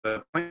so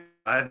the point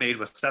I've made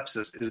with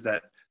sepsis is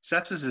that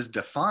sepsis is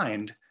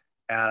defined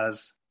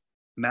as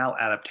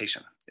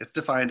maladaptation. It's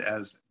defined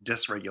as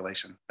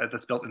dysregulation.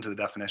 That's built into the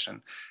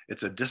definition.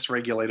 It's a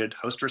dysregulated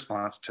host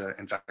response to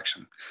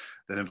infection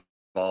that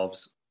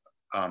involves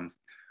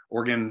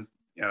organ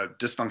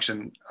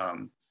dysfunction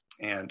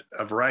and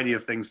a variety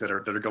of things that are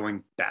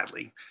going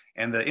badly.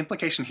 And the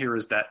implication here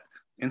is that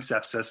in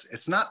sepsis,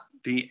 it's not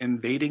the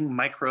invading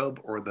microbe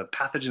or the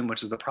pathogen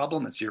which is the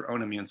problem, it's your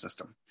own immune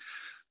system.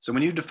 So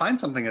when you define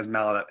something as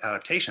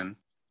maladaptation,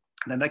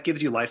 then that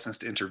gives you license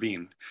to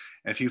intervene.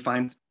 And if you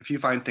find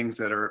things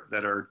that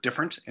are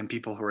different in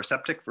people who are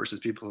septic versus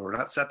people who are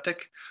not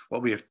septic,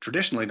 what we have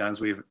traditionally done is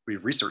we've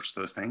researched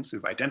those things,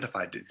 we've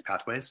identified these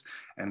pathways,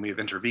 and we've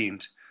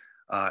intervened.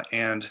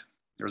 And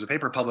there was a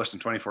paper published in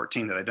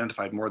 2014 that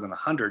identified more than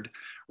 100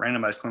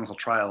 randomized clinical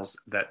trials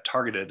that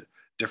targeted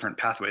different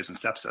pathways in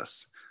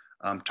sepsis,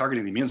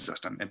 targeting the immune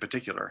system in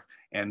particular,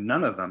 and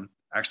none of them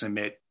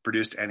actually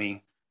produced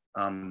any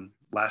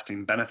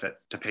lasting benefit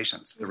to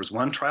patients. There was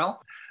one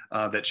trial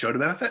that showed a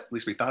benefit, at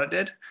least we thought it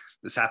did.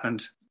 This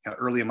happened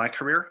early in my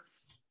career,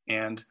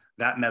 and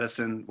that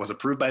medicine was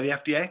approved by the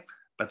FDA,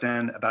 But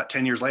then about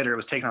 10 years later, it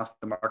was taken off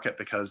the market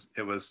because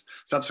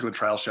subsequent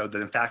trials showed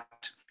that in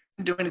fact,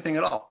 it didn't do anything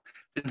at all.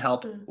 It didn't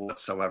help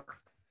whatsoever.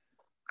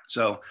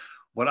 So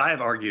what I've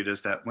argued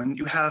is that when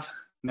you have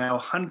now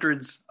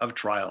hundreds of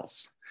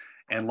trials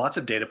and lots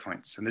of data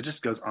points, and it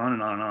just goes on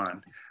and on and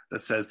on,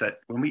 that says that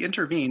when we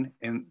intervene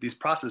in these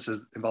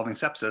processes involving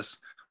sepsis,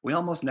 we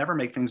almost never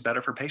make things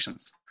better for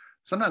patients.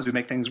 Sometimes we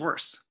make things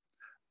worse.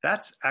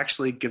 That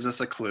actually gives us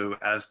a clue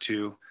as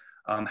to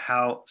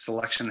how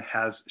selection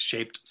has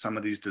shaped some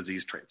of these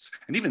disease traits.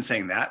 And even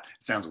saying that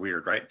sounds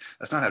weird, right?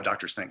 That's not how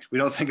doctors think. We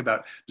don't think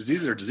about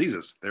diseases are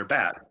diseases. They're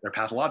bad. They're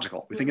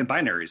pathological. We think in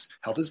binaries.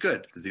 Health is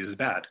good. Disease is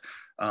bad.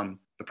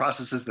 The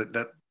processes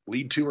that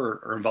lead to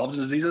or are involved in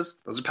diseases,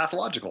 those are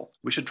pathological.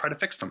 We should try to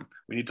fix them.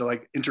 We need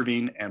to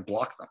intervene and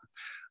block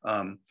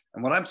them.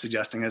 And what I'm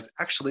suggesting is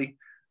actually,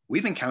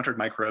 we've encountered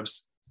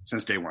microbes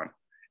since day one.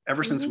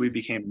 Ever since we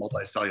became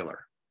multicellular,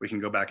 we can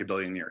go back a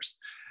billion years.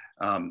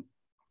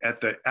 At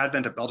the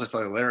advent of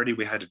multicellularity,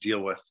 we had to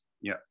deal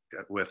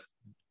with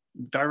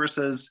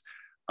viruses,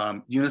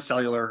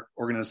 unicellular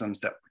organisms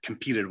that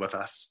competed with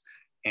us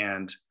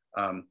and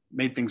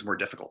made things more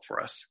difficult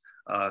for us.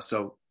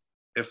 So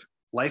if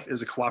life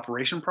is a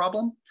cooperation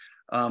problem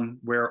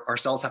where our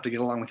cells have to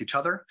get along with each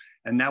other,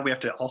 and now we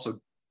have to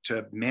also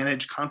to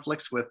manage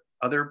conflicts with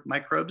other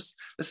microbes,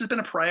 this has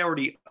been a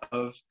priority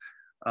of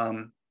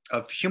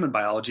human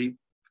biology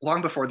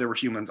long before there were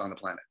humans on the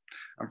planet,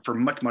 for a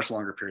much, much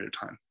longer period of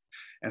time.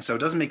 And so it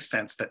doesn't make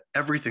sense that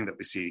everything that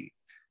we see,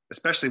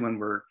 especially when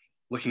we're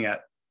looking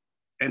at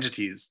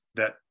entities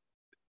that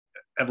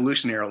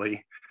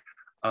evolutionarily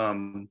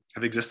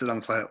have existed on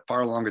the planet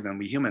far longer than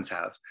we humans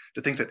have,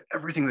 to think that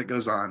everything that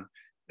goes on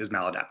is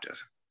maladaptive.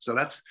 So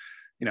that's,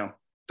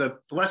 the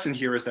lesson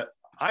here is that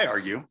I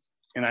argue,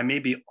 and I may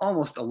be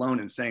almost alone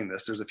in saying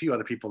this, there's a few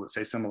other people that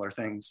say similar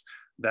things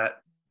that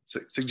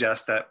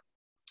suggest that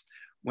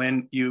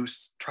when you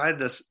try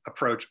this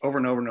approach over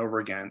and over and over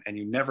again, and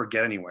you never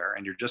get anywhere,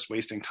 and you're just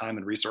wasting time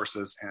and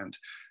resources, and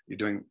you're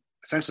doing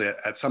essentially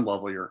at some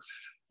level, you're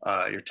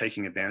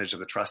taking advantage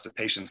of the trust of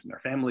patients and their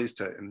families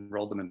to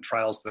enroll them in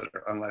trials that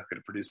are unlikely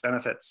to produce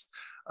benefits.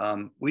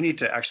 We need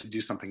to actually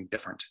do something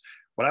different.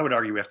 What I would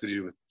argue we have to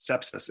do with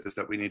sepsis is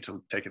that we need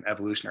to take an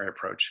evolutionary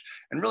approach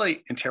and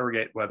really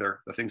interrogate whether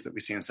the things that we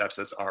see in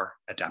sepsis are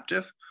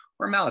adaptive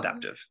or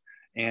maladaptive,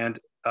 and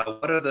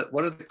what are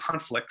the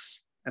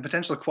conflicts and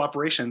potential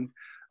cooperation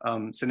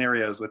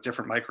scenarios with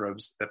different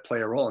microbes that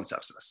play a role in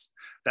sepsis.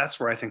 That's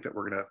where I think that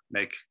we're going to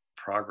make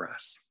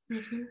progress.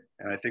 And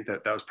I think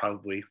that was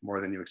probably more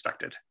than you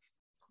expected.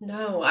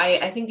 No,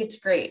 I think it's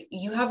great.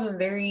 You have a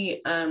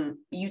very,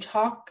 you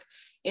talk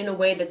in a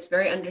way that's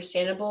very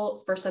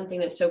understandable for something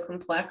that's so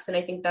complex. And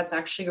I think that's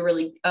actually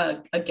really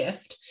a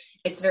gift.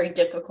 It's very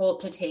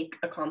difficult to take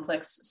a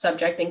complex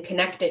subject and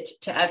connect it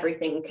to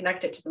everything,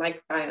 connect it to the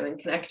microbiome and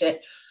connect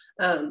it.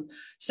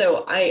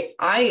 So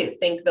I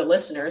think the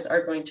listeners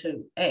are going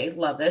to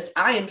love this.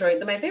 I enjoy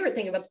it. My favorite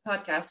thing about the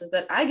podcast is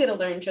that I get to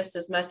learn just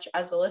as much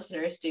as the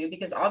listeners do,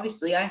 because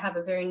obviously I have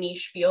a very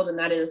niche field, and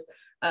that is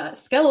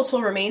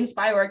skeletal remains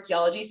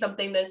bioarchaeology,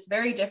 something that's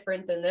very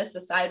different than this,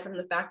 aside from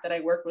the fact that I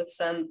work with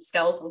some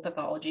skeletal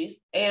pathologies.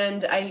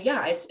 And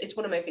it's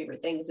one of my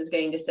favorite things is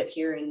getting to sit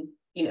here and,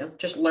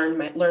 just learn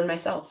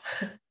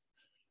myself.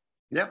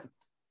 Yep.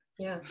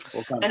 Yeah.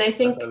 And I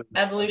think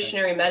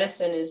evolutionary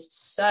medicine is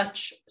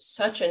such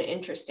an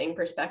interesting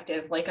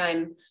perspective.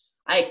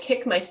 I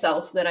kick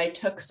myself that I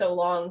took so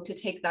long to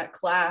take that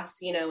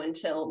class,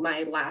 until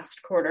my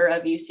last quarter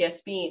of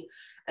UCSB.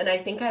 And I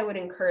think I would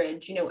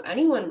encourage,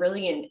 anyone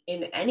really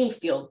in any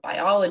field,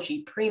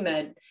 biology,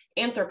 pre-med,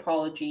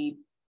 anthropology,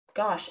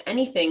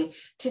 anything,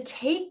 to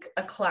take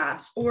a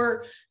class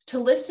or to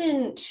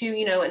listen to,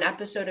 an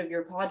episode of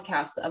your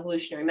podcast, the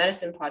Evolutionary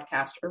Medicine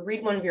podcast, or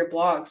read one of your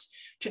blogs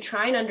to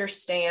try and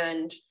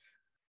understand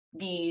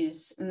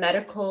these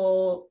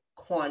medical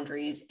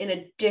quandaries in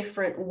a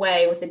different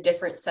way with a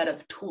different set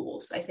of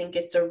tools. I think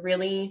it's a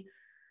really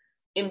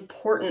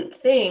important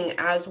thing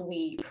as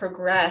we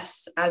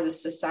progress as a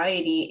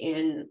society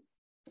in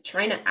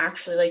trying to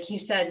actually, like you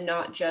said,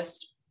 not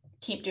just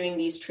keep doing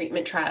these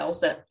treatment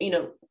trials that,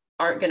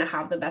 aren't going to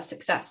have the best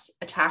success,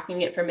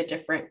 attacking it from a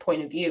different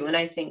point of view. And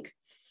I think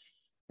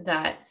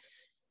that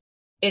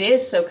it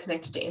is so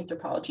connected to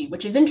anthropology,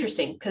 which is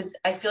interesting, because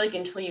I feel like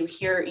until you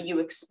hear you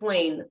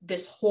explain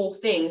this whole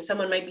thing,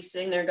 someone might be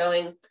sitting there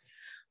going,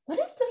 what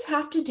does this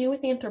have to do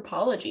with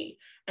anthropology?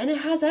 And it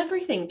has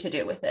everything to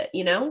do with it,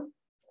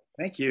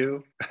 Thank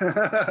you.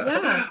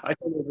 Yeah. I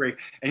totally agree.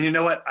 And you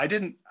know what?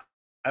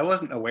 I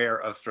wasn't aware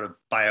of sort of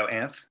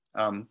bioanth,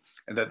 and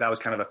that was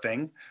kind of a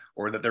thing,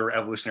 or that there were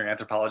evolutionary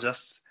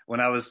anthropologists when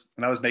I was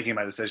making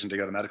my decision to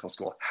go to medical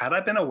school. Had I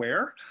been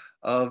aware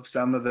of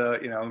some of the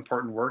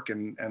important work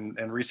and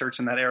research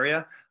in that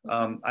area,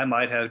 I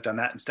might have done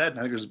that instead. And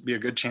I think there'd be a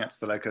good chance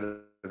that I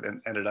could have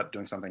ended up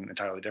doing something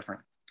entirely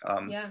different.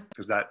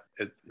 Because that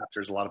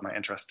captures a lot of my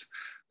interest.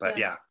 But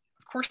yeah,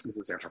 of course this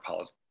is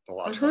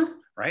anthropological,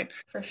 right?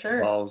 For sure.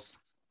 Involves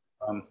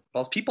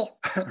people,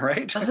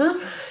 right?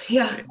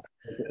 Yeah.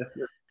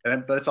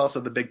 but it's also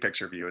the big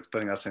picture view. It's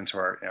putting us into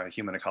our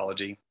human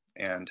ecology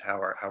and how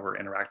we're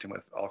interacting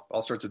with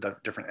all sorts of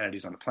different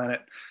entities on the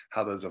planet,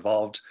 how those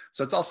evolved.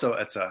 So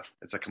it's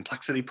a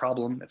complexity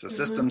problem. It's a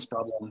systems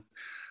problem.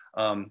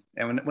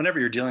 And whenever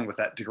you're dealing with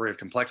that degree of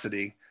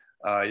complexity,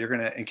 you're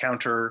going to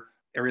encounter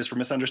areas for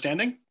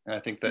misunderstanding. And I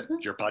think that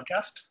your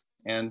podcast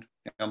and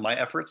my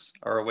efforts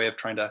are a way of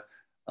trying to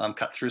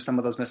cut through some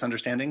of those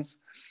misunderstandings.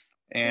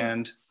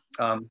 And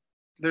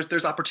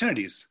there's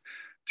opportunities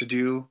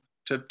to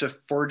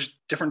forge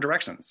different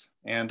directions.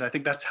 And I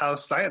think that's how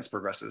science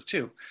progresses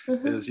too,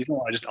 is you don't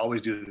want to just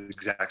always do the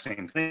exact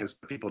same thing as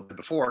the people did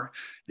before.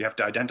 You have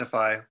to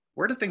identify,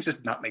 where do things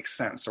just not make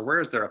sense? Or where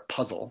is there a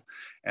puzzle,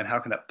 and how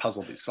can that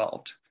puzzle be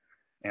solved?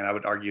 And I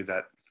would argue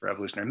that for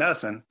evolutionary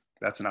medicine,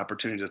 that's an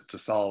opportunity to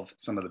solve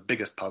some of the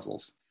biggest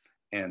puzzles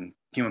in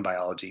human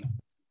biology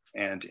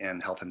and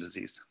in health and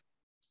disease.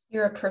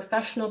 You're a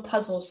professional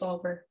puzzle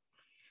solver.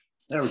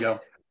 There we go.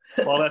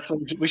 Well, that's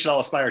what we should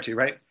all aspire to,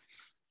 right?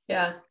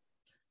 Yeah.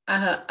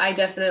 I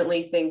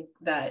definitely think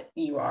that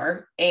you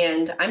are.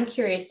 And I'm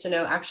curious to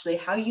know actually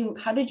how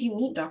did you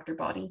meet Dr.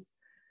 Body?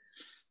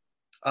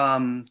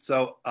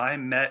 So I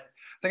met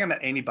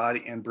Amy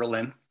Body in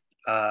Berlin.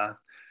 I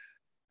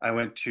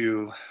went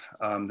to,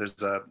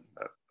 there's a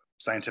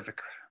scientific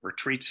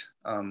retreat.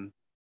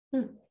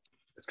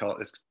 It's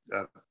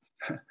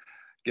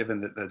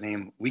given the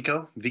name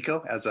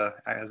Vico as a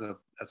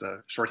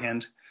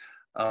shorthand.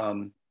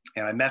 And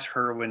I met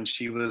her when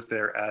she was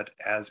there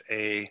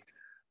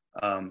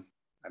I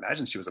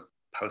imagine she was a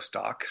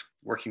postdoc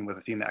working with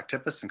Athena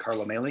Actipis and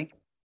Carlo Meli.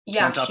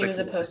 Yeah, she was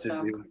a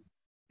postdoc.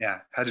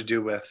 Had to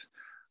do with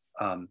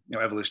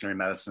evolutionary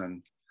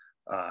medicine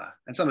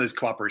and some of these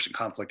cooperation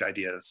conflict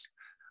ideas.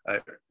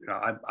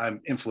 I'm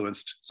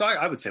influenced. So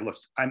I would say, look,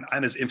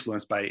 I'm as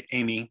influenced by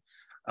Amy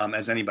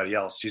as anybody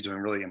else. She's doing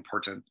really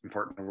important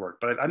work.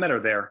 But I met her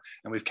there,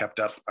 and we've kept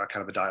up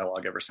kind of a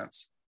dialogue ever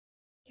since.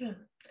 Yeah,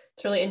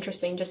 it's really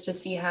interesting just to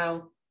see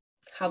how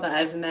the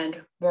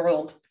EvMed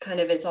world kind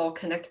of is all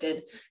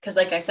connected. Because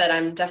like I said,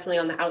 I'm definitely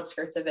on the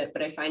outskirts of it,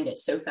 but I find it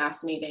so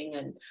fascinating.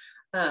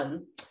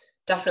 And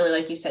definitely,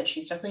 like you said,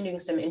 she's definitely doing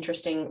some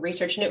interesting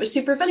research. And it was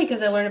super funny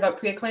because I learned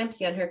about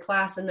preeclampsia in her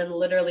class. And then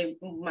literally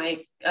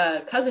my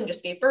cousin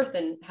just gave birth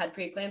and had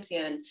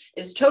preeclampsia and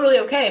is totally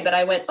okay. But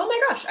I went, oh my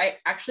gosh, I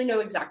actually know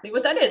exactly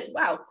what that is.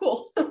 Wow,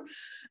 cool.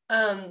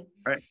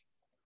 Right.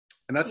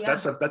 And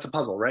that's a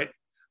puzzle, right?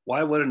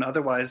 Why would an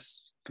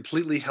otherwise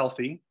completely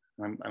healthy,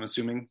 I'm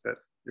assuming that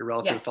your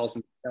relative falls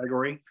in the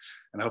category,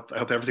 and I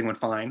hope everything went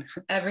fine.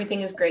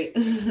 Everything is great.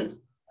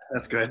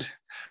 That's good.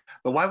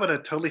 But why would a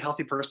totally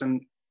healthy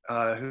person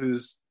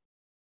who's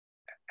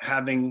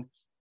having,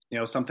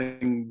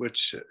 something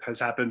which has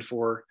happened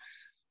for,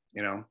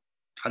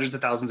 hundreds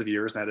of thousands of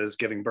years, and that is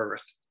giving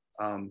birth,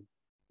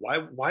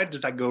 why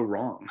does that go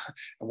wrong?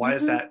 And why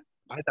is that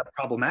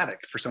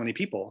problematic for so many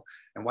people?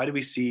 And why do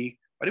we see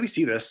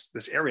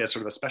this area as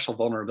sort of a special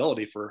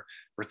vulnerability for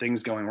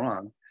things going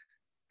wrong?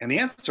 And the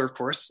answer, of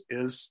course,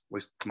 is, at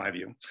least to my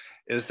view,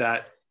 is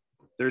that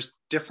there's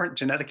different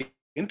genetic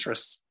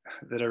interests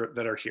that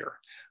are here.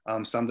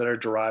 Some that are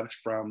derived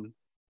from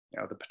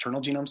the paternal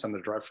genome, some that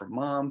are derived from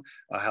mom,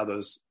 how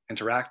those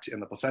interact in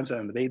the placenta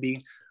and the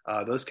baby.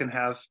 Those can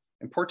have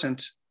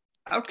important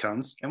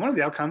outcomes. And one of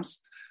the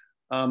outcomes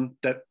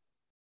that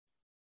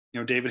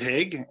David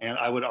Haig and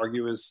I would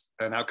argue is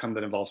an outcome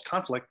that involves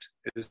conflict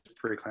is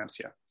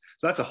preeclampsia.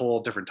 So that's a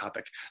whole different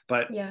topic.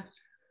 But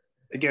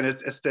again,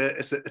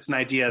 it's an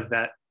idea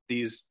that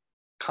these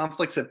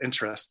conflicts of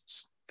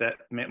interests that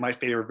might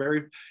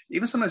favor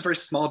even sometimes very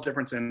small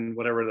difference in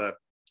whatever the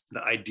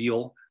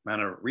ideal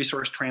amount of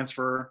resource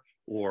transfer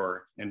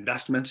or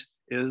investment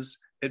is,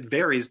 it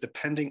varies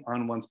depending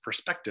on one's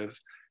perspective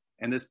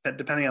and is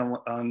depending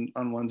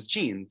on one's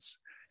genes.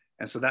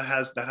 And so that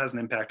has an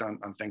impact on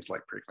things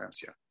like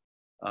preeclampsia.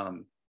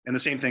 And the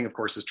same thing, of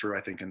course, is true,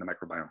 I think, in the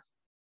microbiome.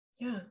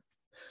 Yeah.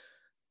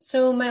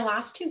 So my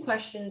last two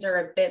questions are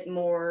a bit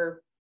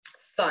more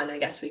fun, I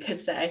guess we could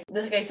say.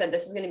 Like I said,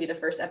 this is going to be the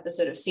first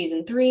episode of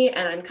season 3,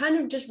 and I'm kind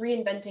of just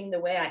reinventing the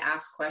way I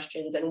ask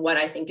questions and what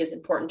I think is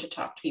important to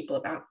talk to people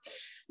about.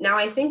 Now,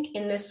 I think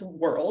in this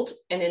world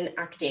and in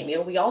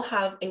academia, we all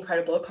have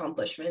incredible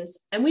accomplishments,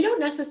 and we don't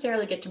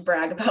necessarily get to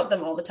brag about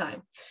them all the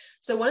time.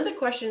 So one of the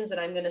questions that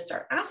I'm going to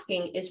start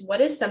asking is,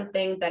 what is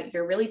something that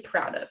you're really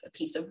proud of? A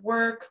piece of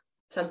work,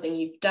 something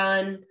you've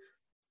done,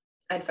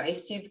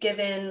 advice you've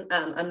given,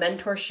 a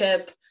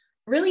mentorship,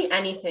 really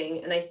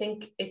anything. And I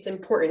think it's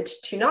important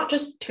to not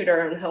just toot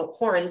our own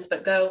horns,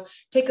 but go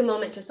take a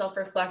moment to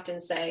self-reflect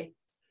and say,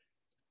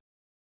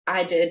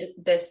 I did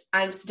this,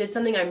 I did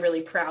something I'm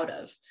really proud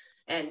of.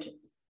 And,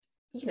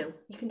 you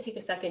can take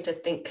a second to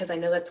think, because I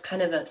know that's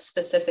kind of a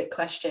specific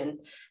question.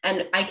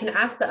 And I can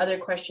ask the other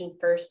question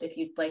first if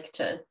you'd like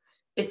to.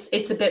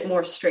 It's a bit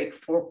more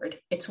straightforward.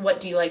 It's,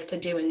 what do you like to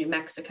do in New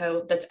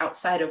Mexico that's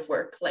outside of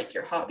work, like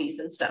your hobbies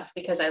and stuff,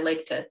 because I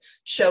like to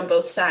show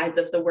both sides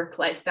of the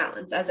work-life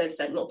balance, as I've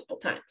said multiple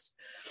times.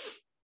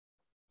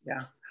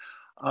 Yeah.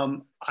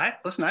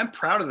 I'm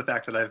proud of the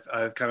fact that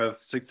I've kind of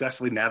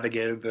successfully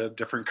navigated the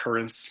different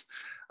currents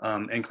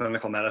in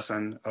clinical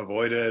medicine,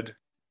 avoided,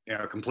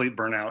 complete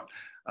burnout,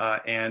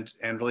 and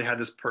really had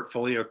this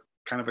portfolio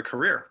kind of a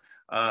career.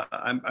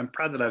 I'm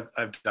proud that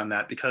I've done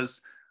that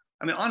because,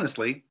 I mean,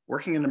 honestly,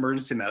 working in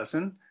emergency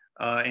medicine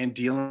and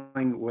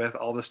dealing with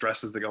all the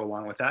stresses that go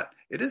along with that,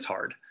 it is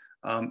hard.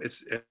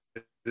 It's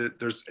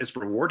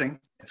rewarding,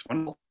 it's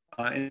wonderful,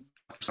 and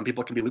for some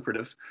people it can be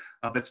lucrative,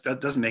 but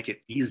that doesn't make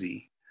it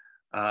easy.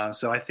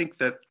 So I think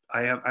that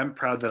I'm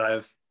proud that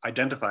I've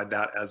identified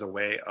that as a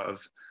way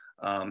of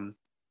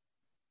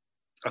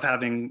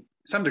having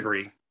some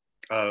degree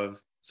of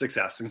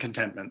success and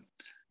contentment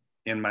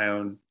in my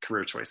own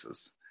career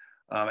choices.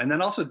 And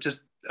then also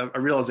just a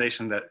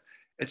realization that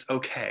it's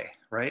okay,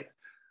 right?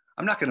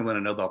 I'm not going to win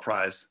a Nobel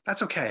Prize.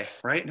 That's okay,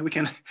 right? And we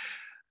can,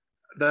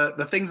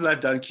 the things that I've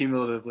done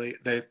cumulatively,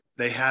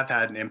 they have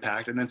had an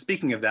impact. And then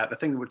speaking of that, the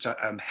thing which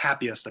I'm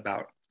happiest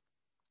about,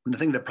 and the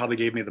thing that probably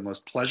gave me the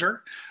most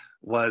pleasure,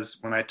 was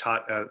when I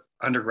taught an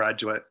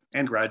undergraduate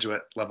and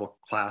graduate level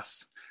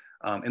class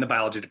in the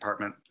biology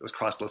department. It was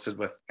cross-listed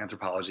with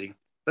anthropology.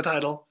 The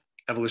title,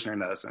 Evolutionary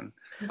Medicine,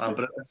 but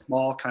a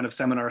small kind of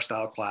seminar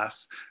style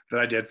class that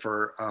I did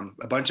for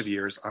a bunch of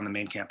years on the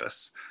main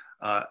campus.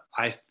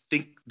 I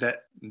think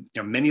that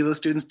many of those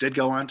students did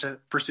go on to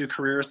pursue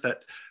careers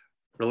that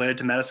related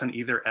to medicine,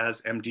 either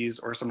as MDs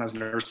or sometimes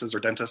nurses or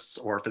dentists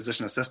or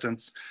physician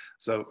assistants.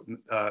 So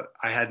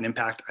I had an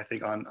impact, I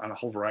think, on a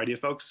whole variety of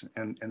folks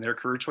and their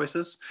career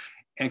choices.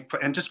 And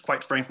just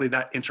quite frankly,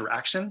 that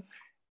interaction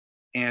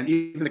and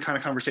even the kind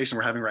of conversation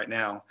we're having right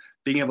now,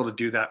 being able to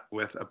do that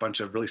with a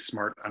bunch of really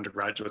smart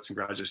undergraduates and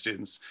graduate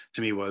students,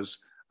 to me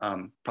was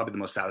probably the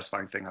most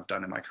satisfying thing I've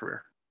done in my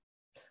career.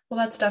 Well,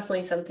 that's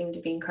definitely something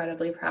to be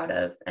incredibly proud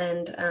of.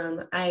 And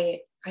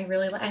I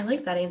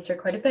like that answer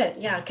quite a bit.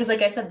 Yeah, because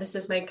like I said, this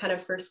is my kind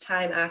of first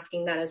time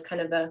asking that as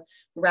kind of a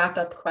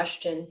wrap-up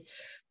question.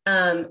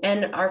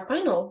 And our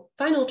final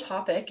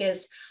topic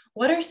is,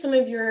 what are some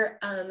of your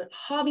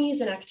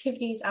hobbies and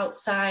activities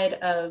outside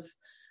of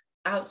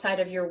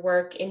your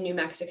work in New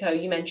Mexico?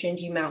 You mentioned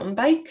you mountain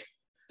bike.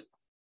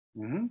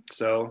 Mm-hmm.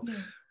 So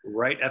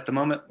right at the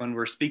moment when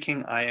we're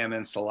speaking, I am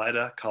in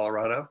Salida,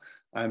 Colorado.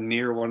 I'm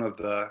near one of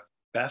the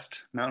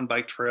best mountain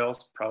bike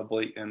trails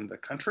probably in the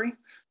country,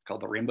 called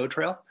the Rainbow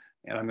Trail.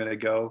 And I'm going to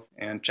go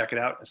and check it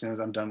out as soon as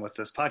I'm done with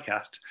this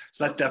podcast.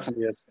 So that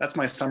definitely that's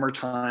my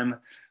summertime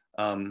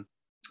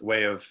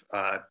way of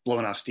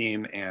blowing off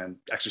steam and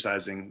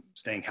exercising,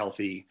 staying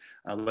healthy,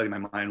 letting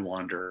my mind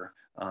wander,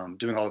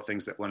 doing all the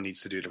things that one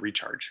needs to do to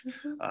recharge.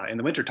 In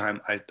the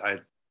wintertime, I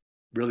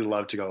really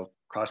love to go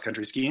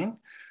cross-country skiing.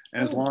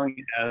 And as long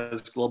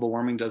as global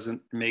warming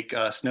doesn't make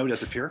snow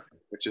disappear,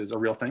 which is a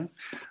real thing,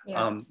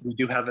 we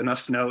do have enough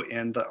snow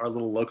in our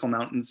little local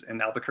mountains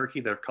in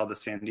Albuquerque. They're called the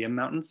Sandium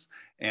Mountains.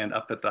 And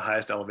up at the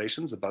highest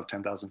elevations, above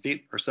 10,000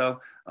 feet or so,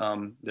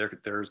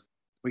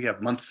 we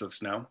have months of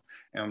snow.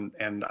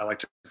 And I like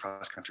to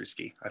cross-country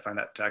ski. I find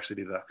that to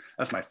actually be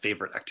that's my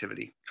favorite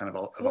activity kind of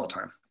all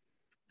time.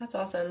 That's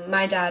awesome.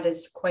 My dad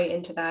is quite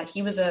into that.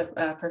 He was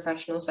a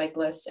professional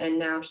cyclist, and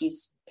now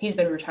he's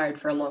been retired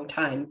for a long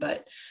time,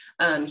 but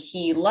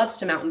he loves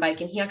to mountain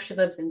bike, and he actually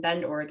lives in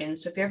Bend, Oregon.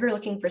 So if you're ever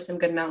looking for some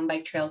good mountain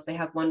bike trails, they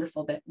have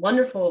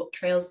wonderful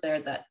trails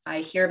there that I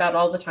hear about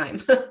all the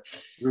time.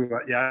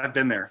 Yeah, I've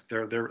been there.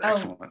 They're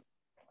excellent.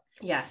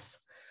 Yes.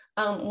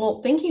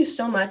 Well, thank you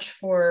so much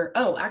for,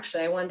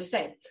 actually, I wanted to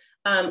say,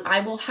 I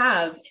will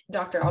have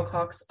Dr.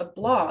 Alcock's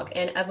blog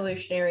and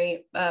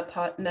Evolutionary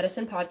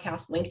Medicine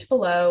podcast linked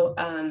below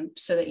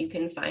so that you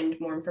can find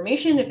more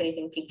information if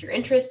anything piqued your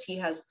interest. He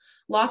has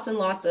lots and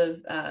lots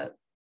of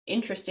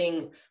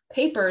interesting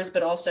papers,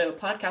 but also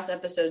podcast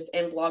episodes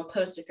and blog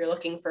posts if you're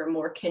looking for a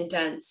more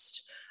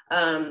condensed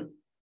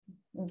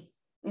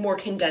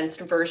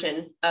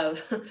version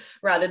of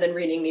rather than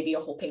reading maybe a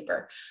whole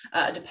paper,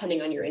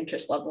 depending on your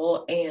interest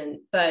level.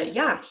 But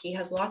yeah, he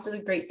has lots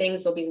of great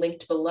things. They'll be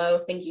linked below.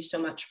 Thank you so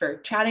much for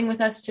chatting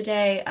with us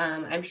today.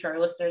 I'm sure our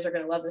listeners are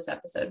going to love this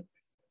episode.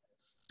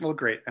 Well,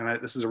 great.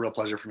 And this is a real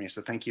pleasure for me.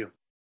 So thank you.